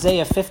in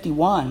Isaiah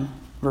 51,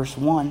 verse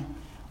 1,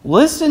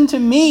 listen to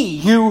me,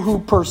 you who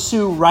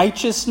pursue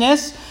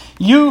righteousness,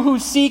 you who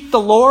seek the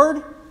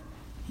Lord.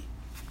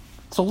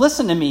 So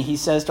listen to me, he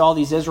says to all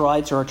these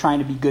Israelites who are trying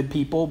to be good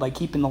people by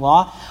keeping the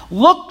law.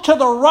 Look to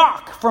the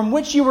rock from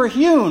which you were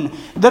hewn,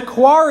 the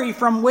quarry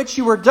from which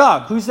you were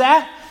dug. Who's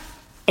that?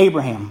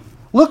 Abraham.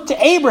 Look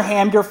to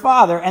Abraham, your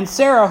father, and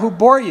Sarah who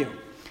bore you.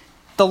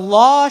 The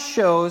law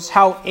shows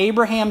how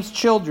Abraham's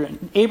children,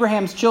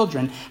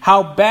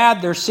 how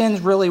bad their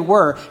sins really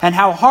were, and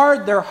how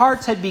hard their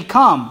hearts had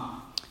become.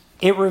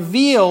 It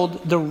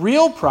revealed the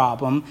real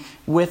problem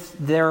with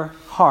their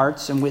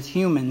hearts and with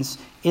humans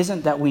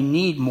isn't that we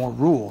need more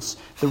rules.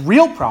 The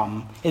real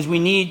problem is we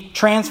need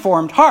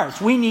transformed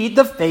hearts. We need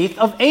the faith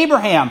of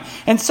Abraham.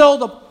 And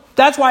so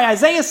that's why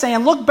Isaiah is saying,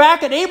 look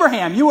back at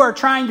Abraham. You are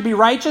trying to be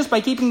righteous by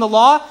keeping the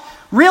law.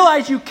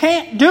 Realize you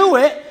can't do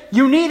it.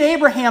 You need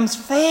Abraham's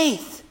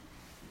faith.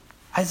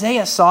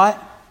 Isaiah saw it.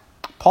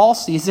 Paul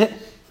sees it.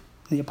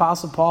 The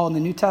Apostle Paul in the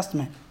New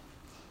Testament.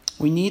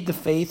 We need the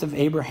faith of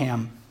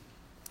Abraham.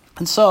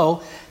 And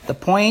so, the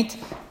point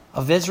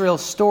of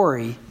Israel's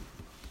story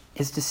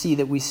is to see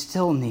that we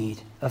still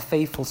need a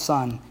faithful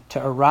son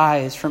to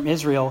arise from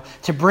Israel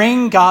to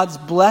bring God's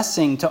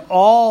blessing to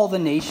all the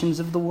nations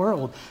of the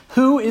world.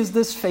 Who is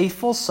this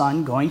faithful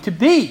son going to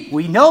be?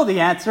 We know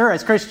the answer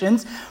as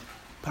Christians,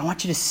 but I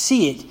want you to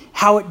see it,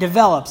 how it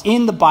develops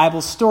in the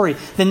Bible story.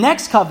 The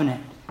next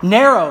covenant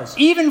narrows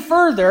even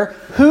further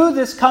who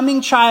this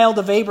coming child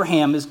of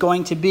Abraham is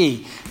going to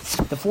be.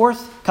 The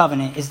fourth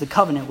covenant is the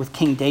covenant with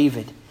King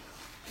David.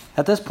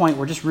 At this point,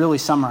 we're just really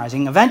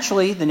summarizing.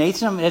 Eventually, the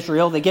nation of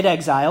Israel, they get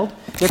exiled.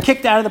 They're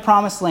kicked out of the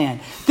promised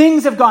land.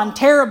 Things have gone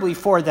terribly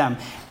for them.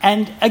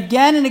 And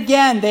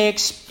again, they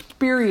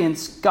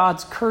experience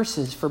God's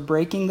curses for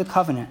breaking the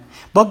covenant.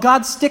 But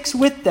God sticks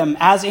with them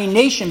as a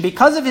nation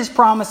because of his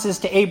promises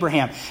to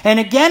Abraham. And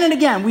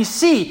again, we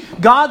see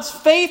God's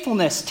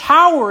faithfulness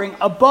towering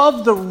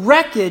above the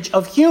wreckage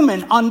of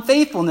human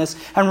unfaithfulness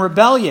and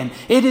rebellion.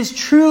 It is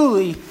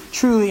truly,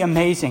 truly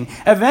amazing.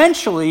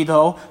 Eventually,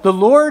 though, the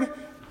Lord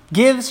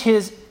gives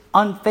his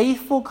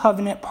unfaithful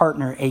covenant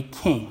partner a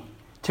king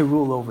to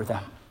rule over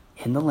them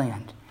in the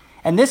land.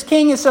 And this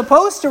king is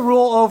supposed to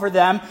rule over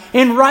them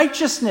in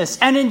righteousness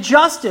and in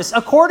justice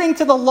according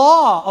to the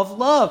law of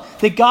love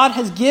that God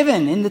has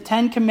given in the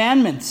 10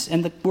 Commandments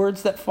and the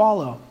words that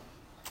follow.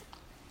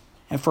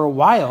 And for a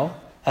while,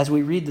 as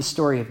we read the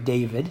story of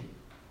David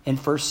in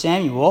 1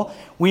 Samuel,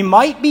 we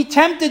might be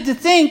tempted to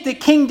think that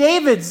King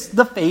David's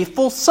the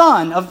faithful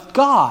son of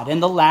God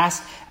and the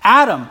last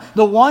Adam,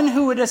 the one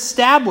who would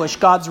establish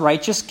God's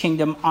righteous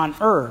kingdom on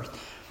earth.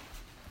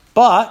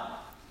 But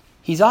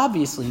he's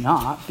obviously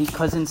not,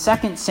 because in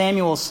 2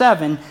 Samuel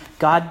 7,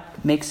 God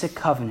makes a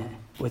covenant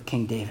with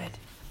King David.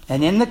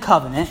 And in the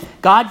covenant,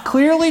 God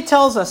clearly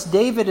tells us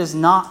David is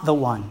not the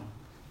one.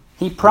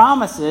 He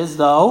promises,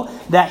 though,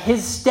 that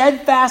his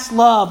steadfast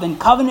love and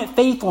covenant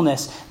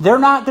faithfulness, they're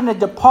not going to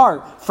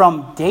depart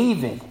from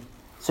David.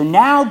 So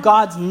now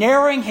God's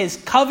narrowing his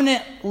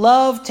covenant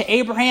love to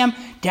Abraham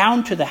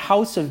down to the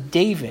house of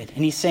David.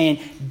 And he's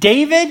saying,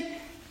 David,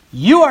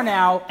 you are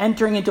now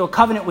entering into a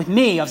covenant with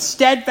me of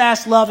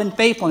steadfast love and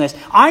faithfulness.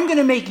 I'm going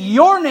to make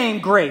your name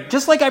great.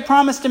 Just like I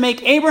promised to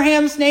make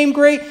Abraham's name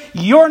great,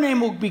 your name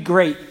will be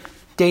great,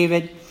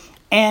 David.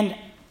 And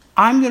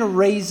I'm going to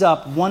raise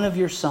up one of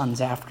your sons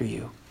after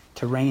you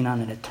to reign on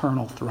an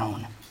eternal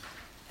throne.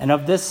 And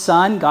of this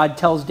son, God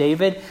tells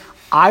David,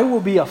 I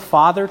will be a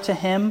father to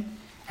him,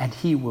 and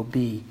he will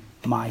be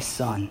my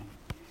son.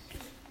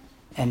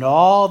 And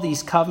all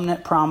these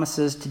covenant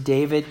promises to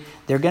David,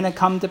 they're going to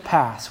come to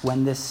pass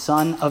when this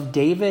son of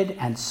David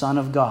and son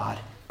of God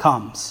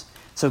comes.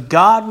 So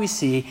God, we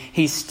see,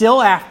 he's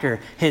still after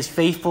his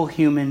faithful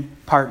human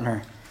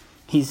partner.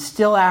 He's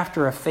still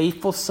after a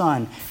faithful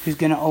son who's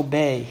going to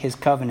obey his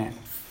covenant.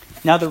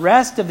 Now, the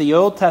rest of the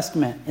Old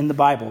Testament in the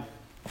Bible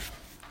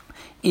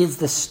is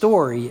the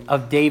story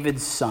of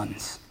David's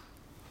sons.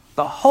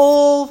 The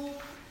whole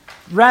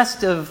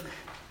rest of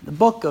the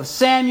book of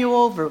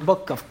Samuel, the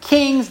book of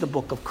Kings, the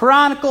book of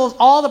Chronicles,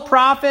 all the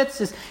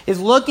prophets is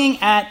looking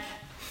at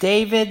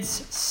David's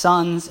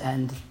sons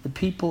and the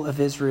people of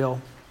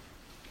Israel,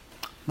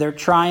 their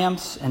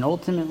triumphs and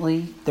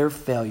ultimately their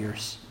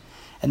failures.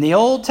 And the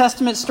Old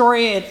Testament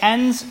story, it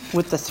ends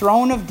with the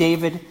throne of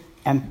David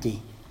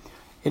empty.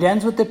 It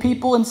ends with the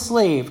people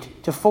enslaved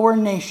to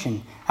foreign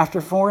nation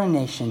after foreign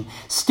nation,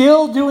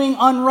 still doing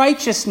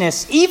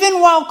unrighteousness, even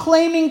while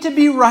claiming to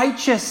be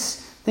righteous.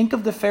 Think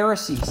of the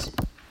Pharisees.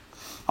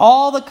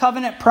 All the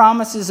covenant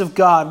promises of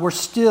God were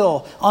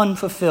still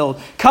unfulfilled.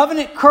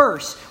 Covenant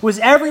curse was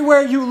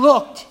everywhere you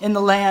looked in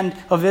the land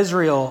of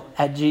Israel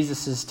at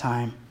Jesus'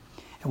 time.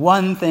 And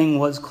one thing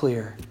was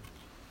clear.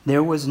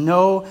 There was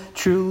no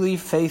truly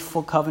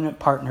faithful covenant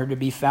partner to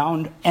be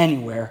found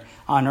anywhere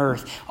on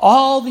earth.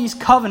 All these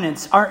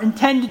covenants are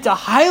intended to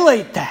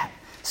highlight that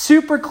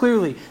super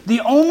clearly.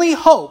 The only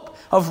hope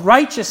of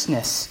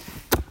righteousness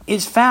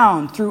is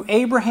found through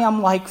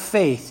Abraham-like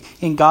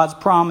faith in God's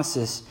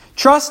promises,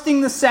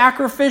 trusting the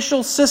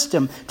sacrificial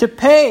system to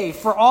pay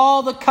for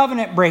all the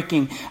covenant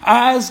breaking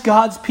as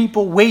God's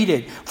people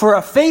waited for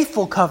a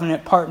faithful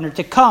covenant partner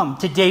to come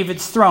to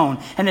David's throne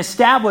and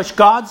establish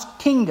God's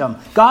kingdom,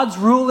 God's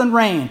rule and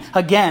reign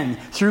again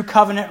through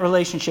covenant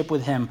relationship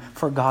with him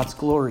for God's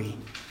glory.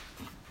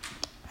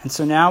 And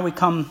so now we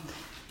come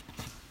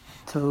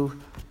to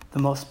the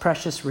most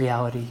precious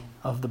reality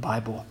of the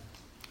Bible,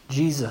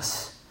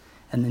 Jesus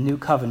and the new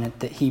covenant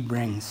that he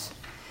brings.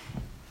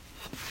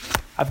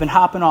 I've been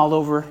hopping all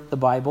over the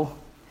Bible.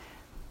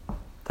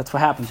 That's what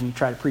happens when you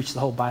try to preach the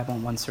whole Bible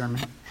in one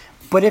sermon.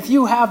 But if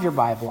you have your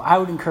Bible, I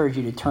would encourage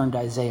you to turn to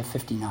Isaiah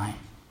 59.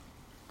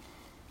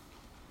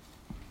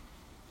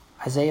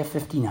 Isaiah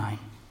 59.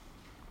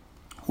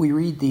 We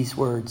read these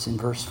words in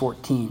verse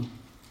 14.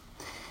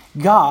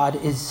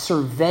 God is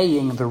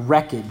surveying the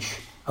wreckage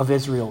of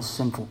Israel's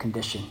sinful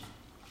condition.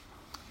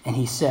 And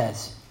he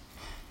says,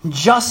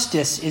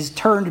 justice is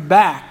turned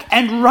back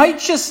and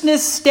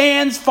righteousness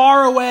stands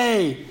far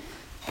away.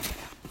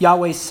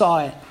 Yahweh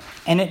saw it,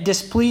 and it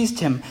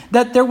displeased him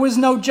that there was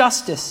no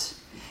justice.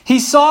 He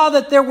saw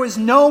that there was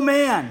no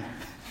man.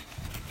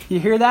 You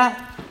hear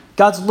that?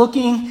 God's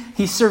looking,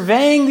 he's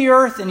surveying the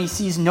earth, and he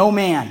sees no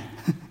man.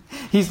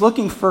 He's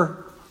looking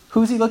for,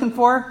 who's he looking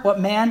for? What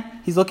man?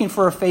 He's looking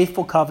for a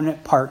faithful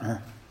covenant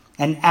partner.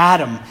 And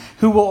Adam,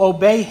 who will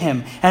obey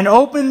him and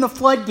open the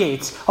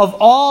floodgates of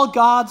all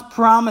God's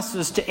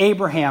promises to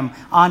Abraham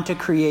onto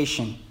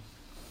creation.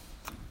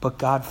 But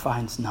God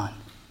finds none.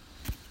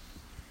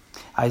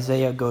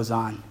 Isaiah goes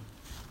on.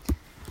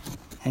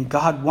 And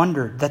God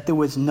wondered that there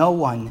was no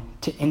one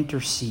to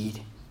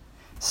intercede.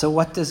 So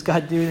what does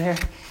God do there?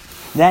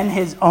 Then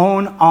his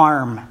own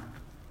arm.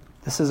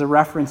 This is a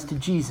reference to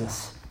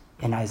Jesus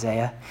in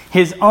Isaiah.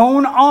 His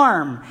own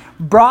arm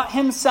brought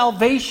him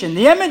salvation.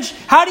 The image,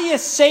 how do you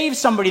save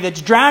somebody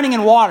that's drowning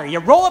in water? You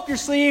roll up your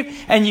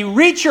sleeve and you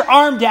reach your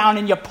arm down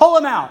and you pull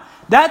him out.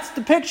 That's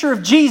the picture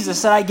of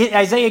Jesus that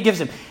Isaiah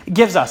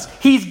gives us.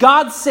 He's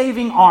God's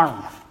saving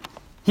arm.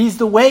 He's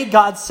the way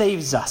God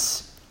saves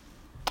us.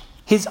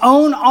 His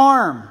own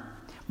arm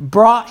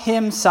brought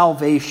him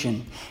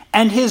salvation,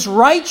 and his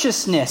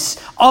righteousness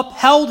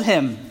upheld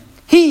him.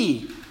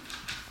 He,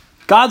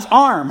 God's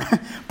arm,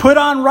 put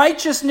on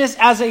righteousness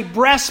as a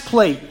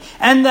breastplate,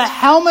 and the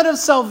helmet of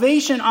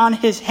salvation on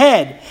his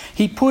head.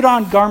 He put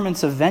on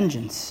garments of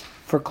vengeance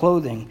for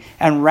clothing,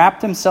 and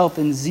wrapped himself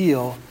in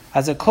zeal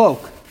as a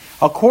cloak.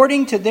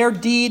 According to their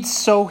deeds,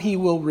 so he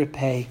will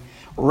repay.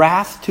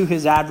 Wrath to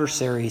his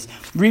adversaries,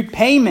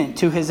 repayment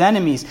to his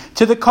enemies.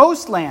 To the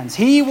coastlands,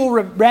 he will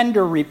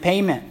render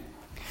repayment.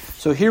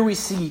 So here we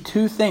see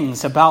two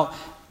things about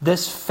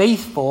this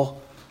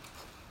faithful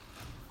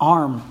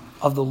arm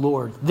of the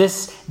Lord.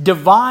 This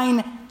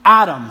divine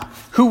Adam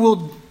who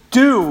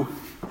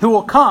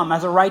will come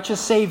as a righteous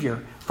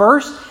Savior.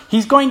 First,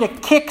 he's going to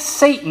kick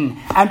Satan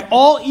and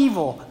all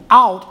evil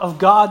out of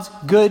God's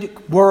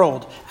good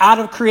world, out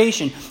of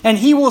creation. And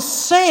he will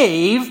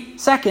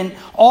save, second,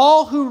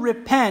 all who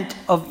repent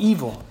of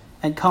evil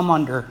and come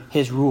under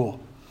his rule.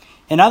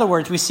 In other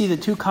words, we see the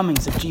two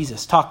comings of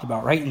Jesus talked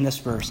about right in this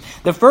verse.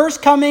 The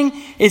first coming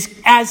is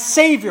as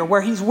Savior,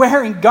 where he's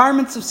wearing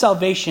garments of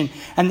salvation.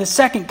 And the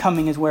second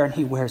coming is where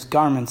he wears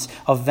garments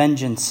of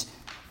vengeance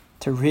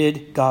to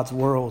rid God's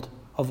world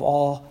of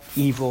all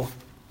evil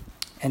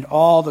and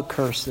all the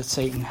curse that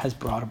Satan has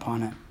brought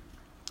upon it.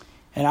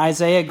 And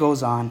Isaiah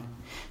goes on.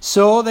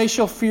 So they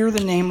shall fear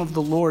the name of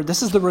the Lord.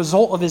 This is the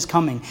result of his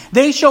coming.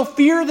 They shall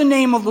fear the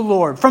name of the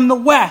Lord from the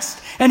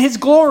west, and his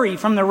glory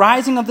from the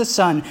rising of the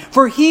sun.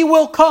 For he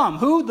will come.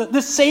 Who?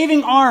 The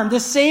saving arm, the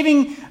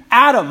saving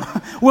Adam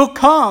will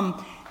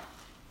come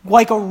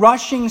like a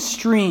rushing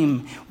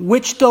stream,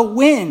 which the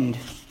wind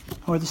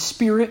or the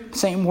Spirit,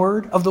 same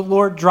word, of the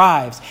Lord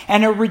drives.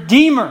 And a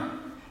Redeemer,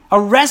 a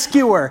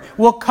rescuer,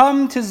 will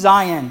come to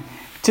Zion,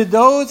 to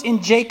those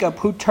in Jacob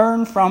who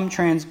turn from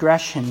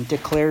transgression,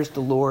 declares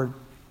the Lord.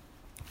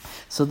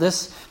 So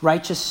this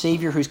righteous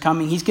Savior who's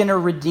coming, he's going to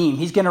redeem.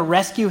 He's going to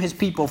rescue his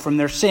people from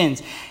their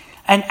sins.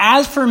 And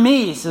as for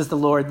me, says the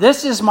Lord,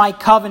 this is my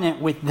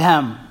covenant with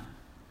them.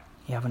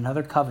 You have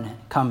another covenant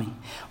coming.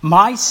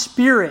 My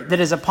Spirit that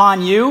is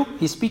upon you,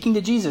 he's speaking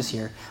to Jesus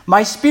here.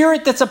 My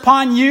Spirit that's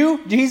upon you,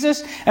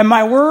 Jesus, and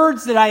my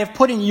words that I have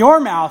put in your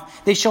mouth,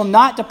 they shall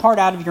not depart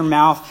out of your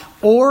mouth,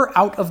 or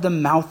out of the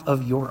mouth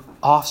of your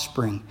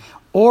offspring,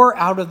 or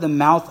out of the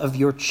mouth of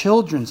your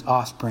children's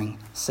offspring,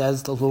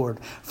 says the Lord,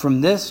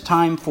 from this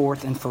time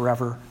forth and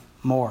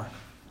forevermore.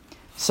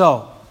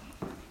 So,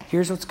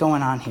 here's what's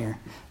going on here.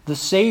 The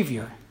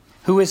Savior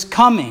who is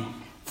coming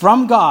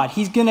from God,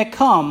 he's going to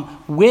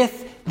come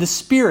with the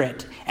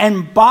Spirit.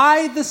 And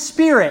by the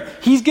Spirit,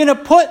 he's going to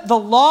put the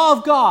law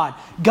of God,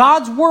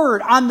 God's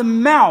word, on the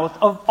mouth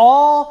of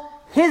all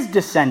his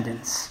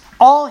descendants,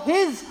 all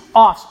his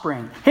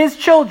offspring, his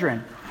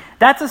children.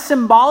 That's a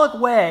symbolic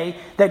way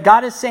that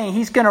God is saying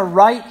he's going to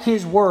write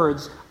his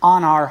words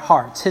on our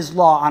hearts, his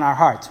law on our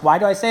hearts. Why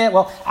do I say it?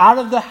 Well, out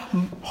of the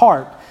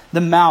heart, the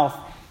mouth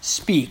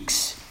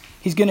speaks.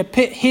 He's going to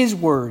put his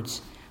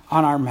words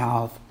on our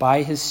mouth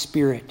by his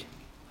Spirit.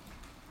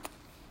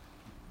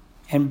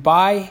 And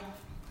by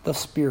the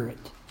Spirit,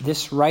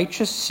 this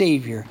righteous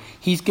Savior,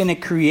 he's going to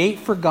create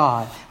for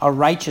God a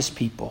righteous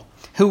people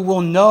who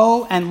will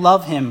know and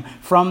love him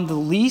from the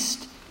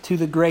least to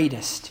the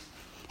greatest.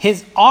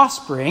 His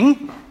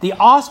offspring, the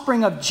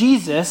offspring of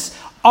Jesus,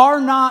 are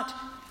not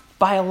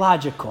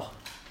biological.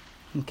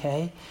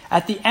 Okay?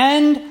 At the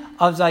end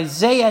of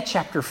Isaiah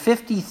chapter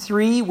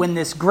 53, when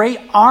this great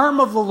arm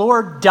of the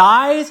Lord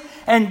dies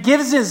and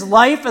gives his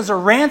life as a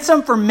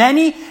ransom for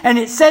many, and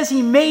it says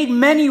he made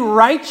many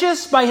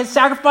righteous by his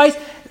sacrifice,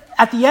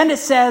 at the end it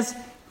says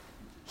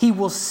he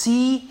will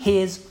see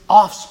his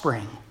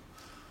offspring.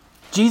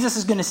 Jesus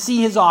is going to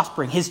see his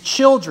offspring, his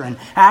children,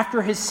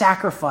 after his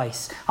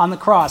sacrifice on the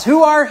cross.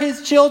 Who are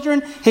his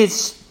children? His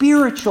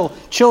spiritual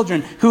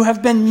children who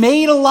have been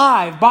made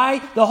alive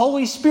by the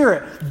Holy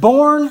Spirit,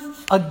 born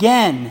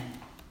again.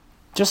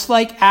 Just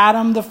like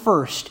Adam the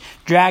first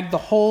dragged the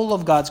whole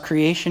of God's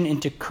creation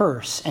into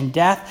curse and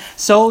death,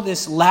 so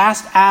this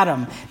last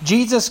Adam,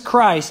 Jesus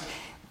Christ,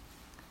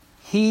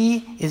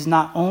 he is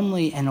not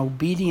only an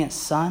obedient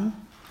son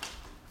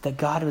that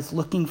God was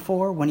looking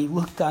for when he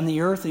looked on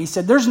the earth and he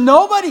said, there's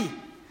nobody.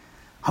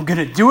 I'm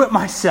going to do it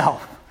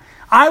myself.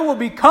 I will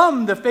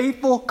become the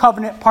faithful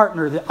covenant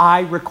partner that I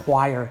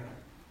require.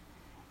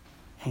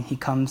 And he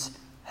comes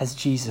as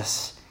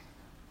Jesus,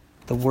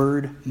 the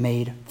Word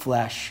made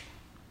flesh.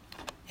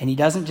 And he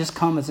doesn't just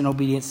come as an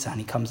obedient son.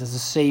 He comes as a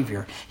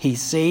Savior. He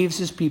saves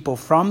his people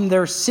from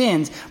their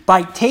sins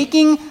by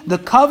taking the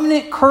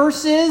covenant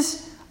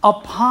curses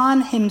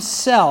upon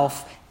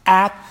himself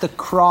at the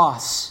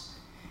cross.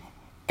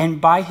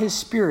 And by his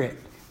Spirit,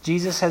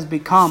 Jesus has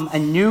become a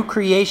new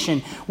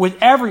creation with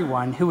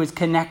everyone who is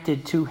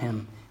connected to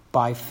him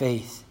by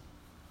faith.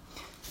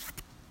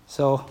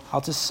 So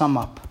I'll just sum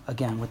up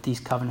again what these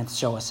covenants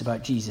show us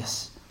about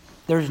Jesus.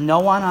 There's no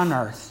one on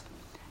earth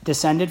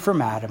descended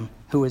from Adam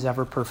who is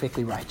ever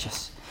perfectly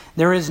righteous.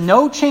 There is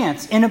no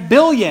chance in a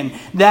billion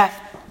that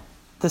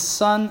a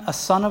son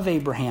of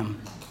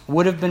Abraham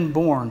would have been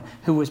born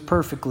who was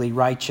perfectly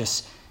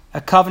righteous,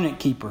 a covenant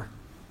keeper,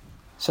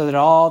 so that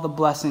all the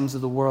blessings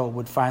of the world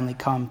would finally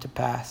come to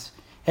pass.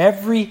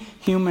 Every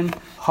human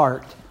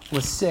heart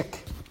was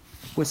sick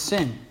with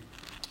sin.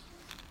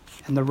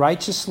 And the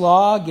righteous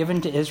law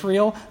given to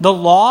Israel, the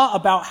law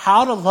about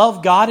how to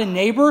love God and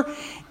neighbor,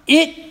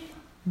 it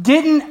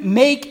didn't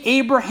make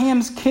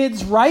Abraham's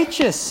kids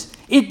righteous.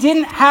 It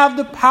didn't have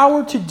the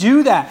power to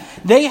do that.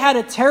 They had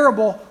a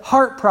terrible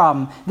heart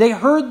problem. They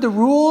heard the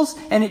rules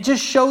and it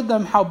just showed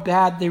them how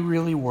bad they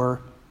really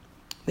were.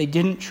 They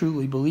didn't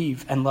truly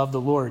believe and love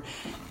the Lord.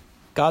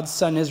 God's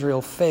son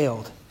Israel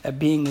failed at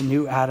being the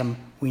new Adam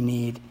we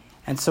need.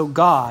 And so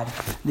God,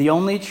 the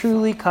only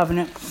truly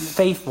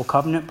faithful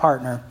covenant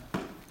partner,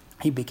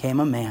 he became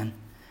a man,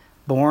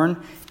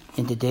 born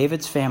into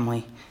David's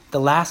family. The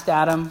last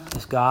Adam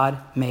is God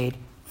made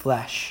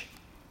flesh.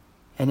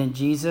 And in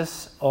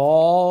Jesus,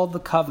 all the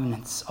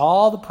covenants,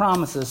 all the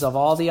promises of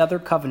all the other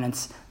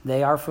covenants,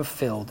 they are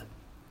fulfilled.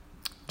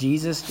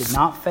 Jesus did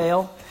not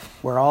fail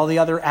where all the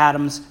other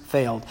Adams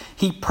failed.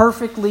 He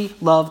perfectly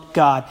loved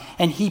God,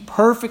 and he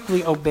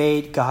perfectly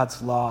obeyed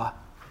God's law.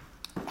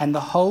 And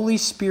the Holy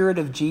Spirit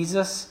of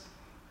Jesus,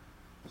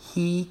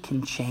 he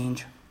can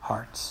change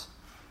hearts.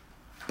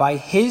 By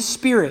his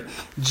Spirit,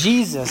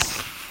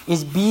 Jesus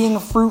is being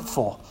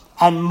fruitful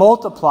and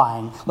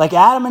multiplying like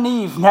Adam and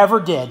Eve never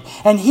did.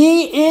 And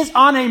he is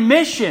on a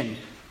mission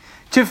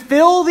to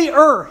fill the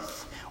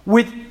earth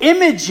with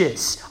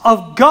images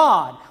of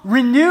God,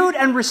 renewed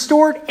and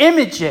restored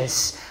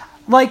images,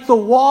 like the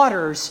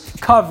waters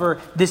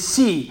cover the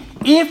sea.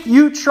 If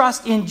you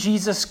trust in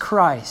Jesus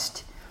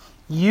Christ,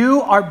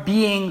 You are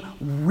being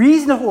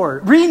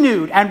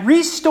renewed and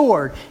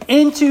restored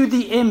into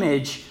the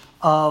image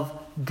of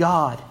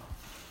God.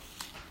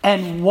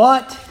 And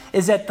what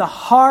is at the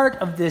heart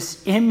of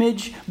this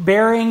image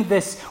bearing,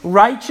 this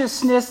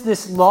righteousness,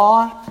 this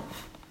law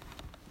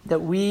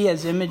that we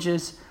as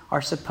images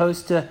are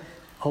supposed to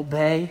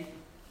obey?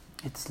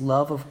 It's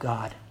love of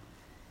God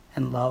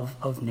and love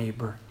of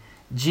neighbor.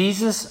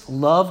 Jesus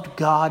loved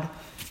God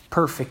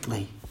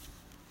perfectly.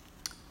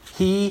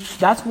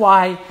 That's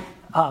why,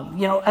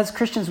 as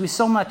Christians,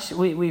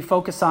 we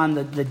focus on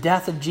the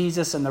death of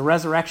Jesus and the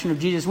resurrection of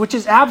Jesus, which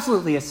is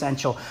absolutely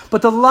essential.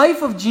 But the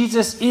life of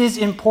Jesus is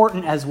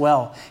important as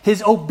well.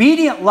 His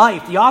obedient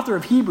life, the author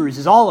of Hebrews,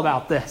 is all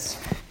about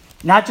this.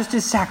 Not just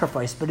his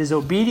sacrifice, but his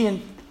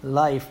obedient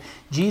life.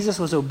 Jesus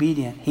was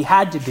obedient. He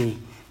had to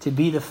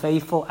be the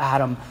faithful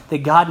Adam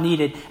that God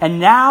needed. And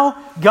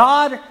now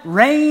God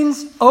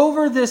reigns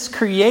over this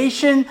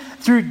creation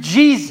through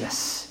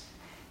Jesus,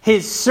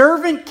 his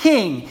servant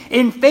king,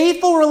 in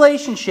faithful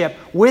relationship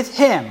with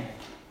him.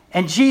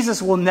 And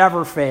Jesus will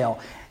never fail.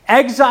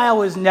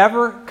 Exile is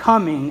never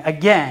coming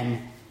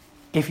again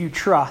if you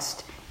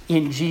trust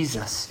in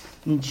Jesus.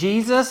 In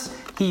Jesus,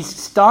 he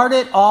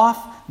started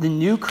off the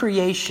new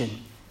creation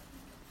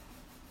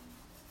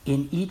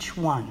in each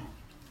one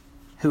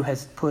who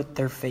has put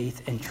their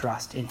faith and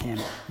trust in him.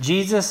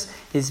 Jesus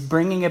is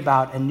bringing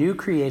about a new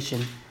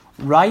creation,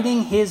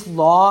 writing his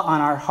law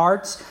on our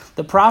hearts.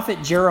 The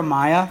prophet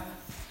Jeremiah,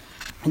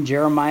 in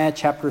Jeremiah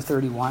chapter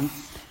 31,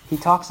 he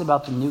talks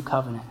about the new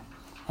covenant.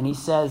 And he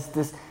says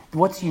this: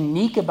 what's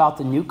unique about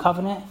the new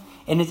covenant,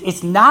 and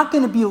it's not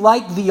going to be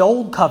like the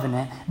old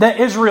covenant that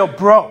Israel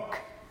broke.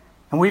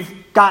 And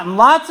we've gotten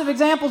lots of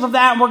examples of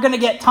that, and we're going to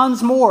get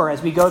tons more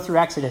as we go through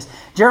Exodus.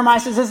 Jeremiah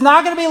says it's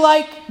not going to be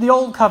like the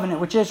old covenant,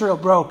 which Israel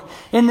broke.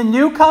 In the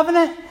new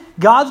covenant,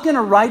 God's going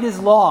to write his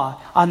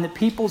law on the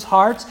people's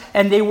hearts,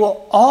 and they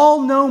will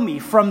all know me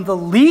from the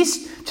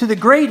least to the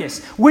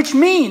greatest, which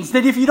means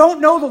that if you don't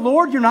know the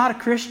Lord, you're not a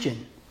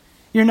Christian.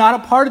 You're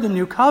not a part of the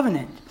new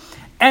covenant.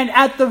 And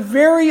at the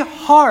very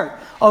heart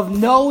of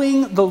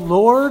knowing the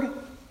Lord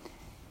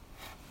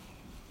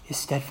is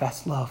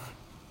steadfast love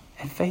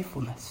and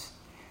faithfulness.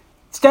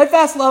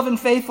 Steadfast love and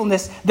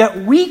faithfulness that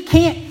we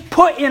can't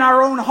put in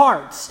our own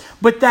hearts,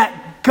 but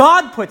that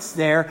God puts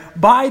there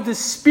by the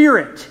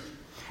Spirit.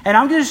 And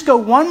I'm going to just go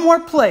one more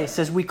place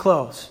as we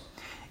close.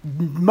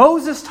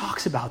 Moses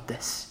talks about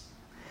this.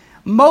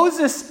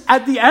 Moses,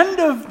 at the end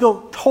of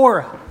the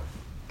Torah,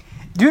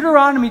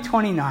 Deuteronomy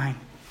 29,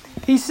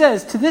 he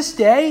says, to this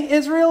day,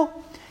 Israel,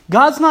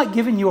 God's not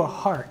given you a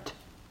heart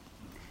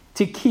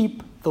to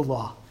keep the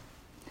law.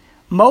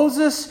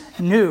 Moses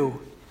knew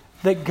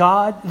that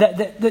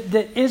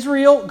that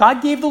Israel,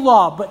 God gave the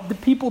law, but the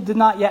people did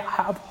not yet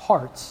have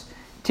hearts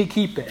to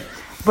keep it.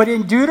 But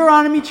in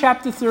Deuteronomy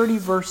chapter 30,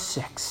 verse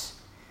 6,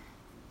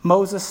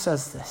 Moses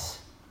says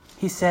this.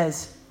 He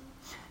says,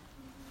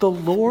 the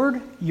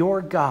Lord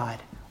your God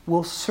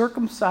will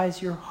circumcise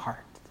your heart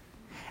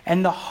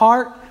and the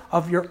heart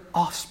of your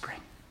offspring,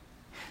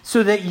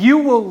 so that you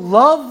will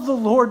love the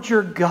Lord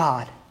your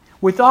God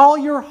with all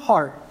your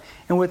heart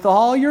and with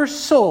all your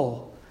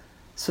soul,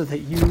 so that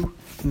you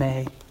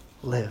may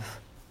live.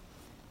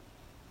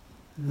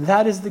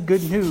 That is the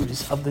good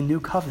news of the new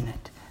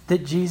covenant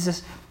that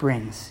Jesus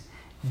brings.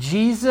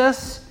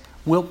 Jesus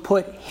will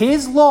put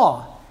his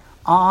law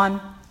on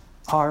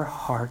our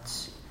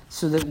hearts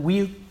so that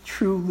we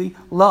truly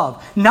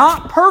love.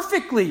 Not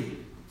perfectly.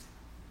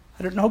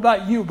 I don't know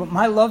about you, but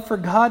my love for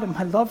God and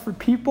my love for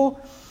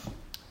people,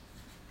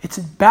 it's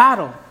a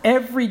battle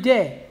every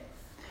day.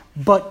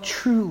 But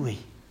truly,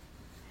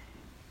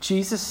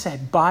 Jesus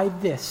said, by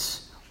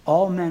this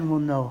all men will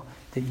know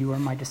that you are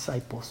my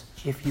disciples,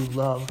 if you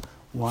love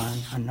one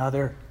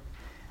another.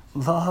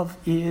 Love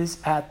is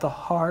at the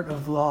heart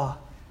of law.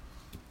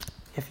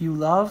 If you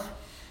love,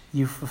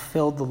 you've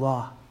fulfilled the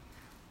law.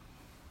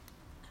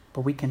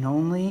 But we can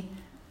only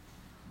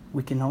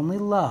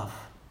love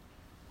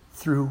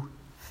through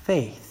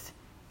faith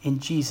in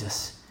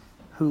Jesus,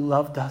 who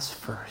loved us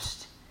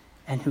first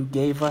and who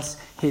gave us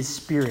his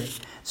Spirit,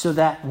 so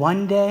that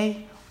one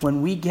day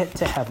when we get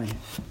to heaven,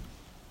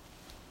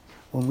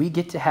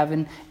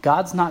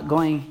 God's not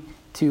going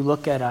to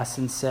look at us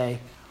and say,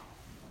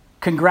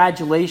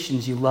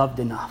 congratulations, you loved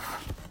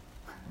enough.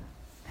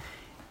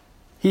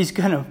 He's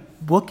going to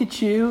look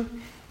at you,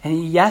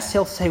 and yes,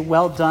 he'll say,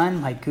 well done,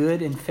 my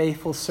good and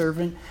faithful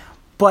servant.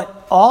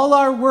 But all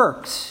our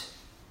works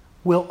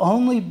will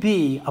only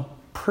be a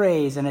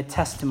praise and a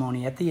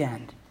testimony at the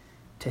end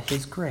to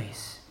his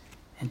grace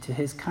and to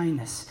his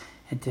kindness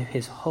and to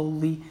his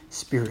Holy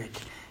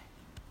Spirit.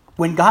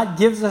 When God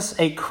gives us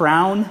a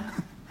crown,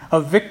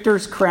 a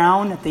victor's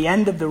crown at the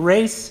end of the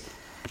race,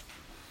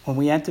 when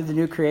we enter the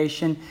new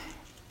creation,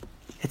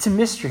 it's a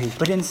mystery,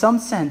 but in some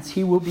sense,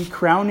 he will be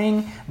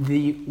crowning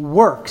the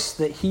works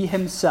that he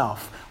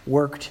himself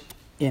worked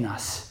in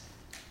us.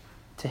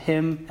 To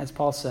him, as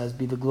Paul says,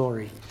 be the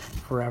glory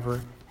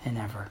forever and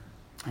ever.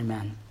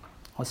 Amen.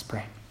 Let's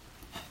pray.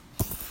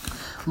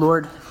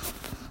 Lord,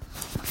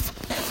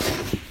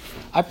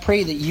 I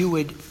pray that you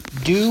would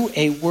do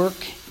a work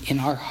in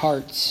our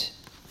hearts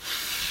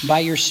by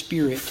your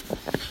Spirit,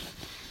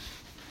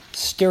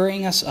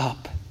 stirring us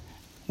up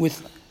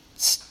with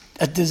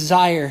a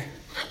desire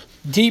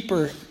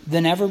deeper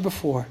than ever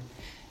before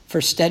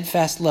for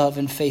steadfast love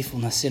and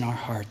faithfulness in our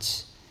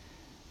hearts.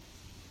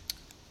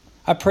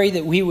 I pray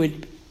that we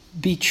would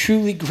be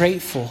truly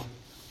grateful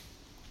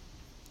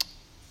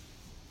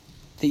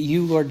that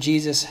you, Lord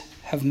Jesus,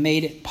 have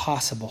made it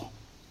possible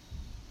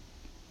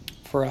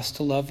for us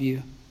to love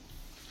you.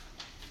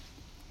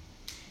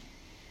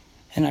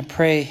 And I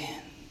pray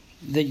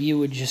that you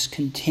would just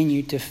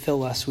continue to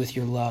fill us with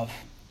your love.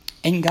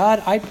 And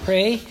God, I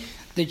pray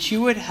that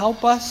you would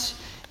help us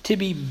to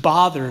be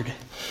bothered,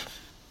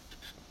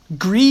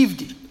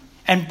 grieved,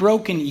 and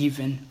broken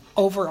even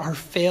over our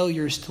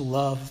failures to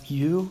love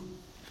you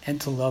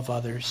and to love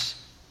others.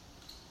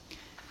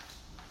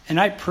 And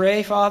I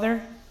pray,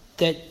 Father,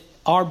 that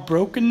our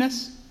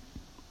brokenness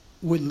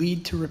would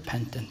lead to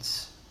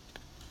repentance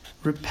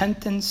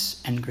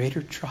and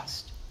greater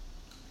trust.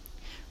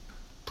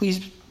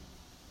 Please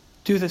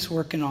do this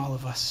work in all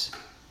of us,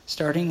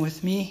 starting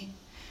with me,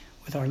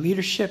 with our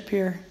leadership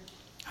here.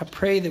 I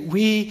pray that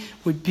we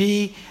would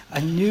be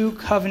a new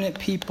covenant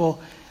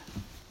people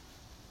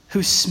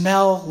who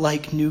smell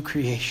like new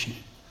creation.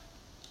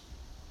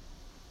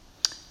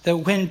 That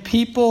when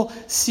people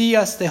see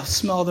us, they'll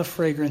smell the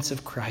fragrance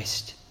of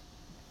Christ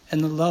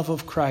and the love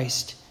of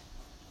Christ.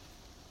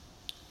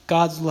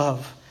 God's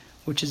love,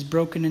 which is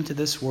broken into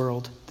this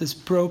world, this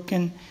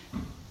broken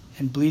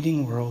and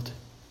bleeding world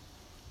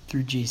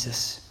through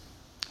Jesus.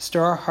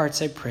 Stir our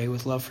hearts, I pray,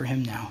 with love for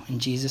him now. In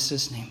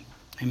Jesus' name,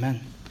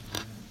 amen.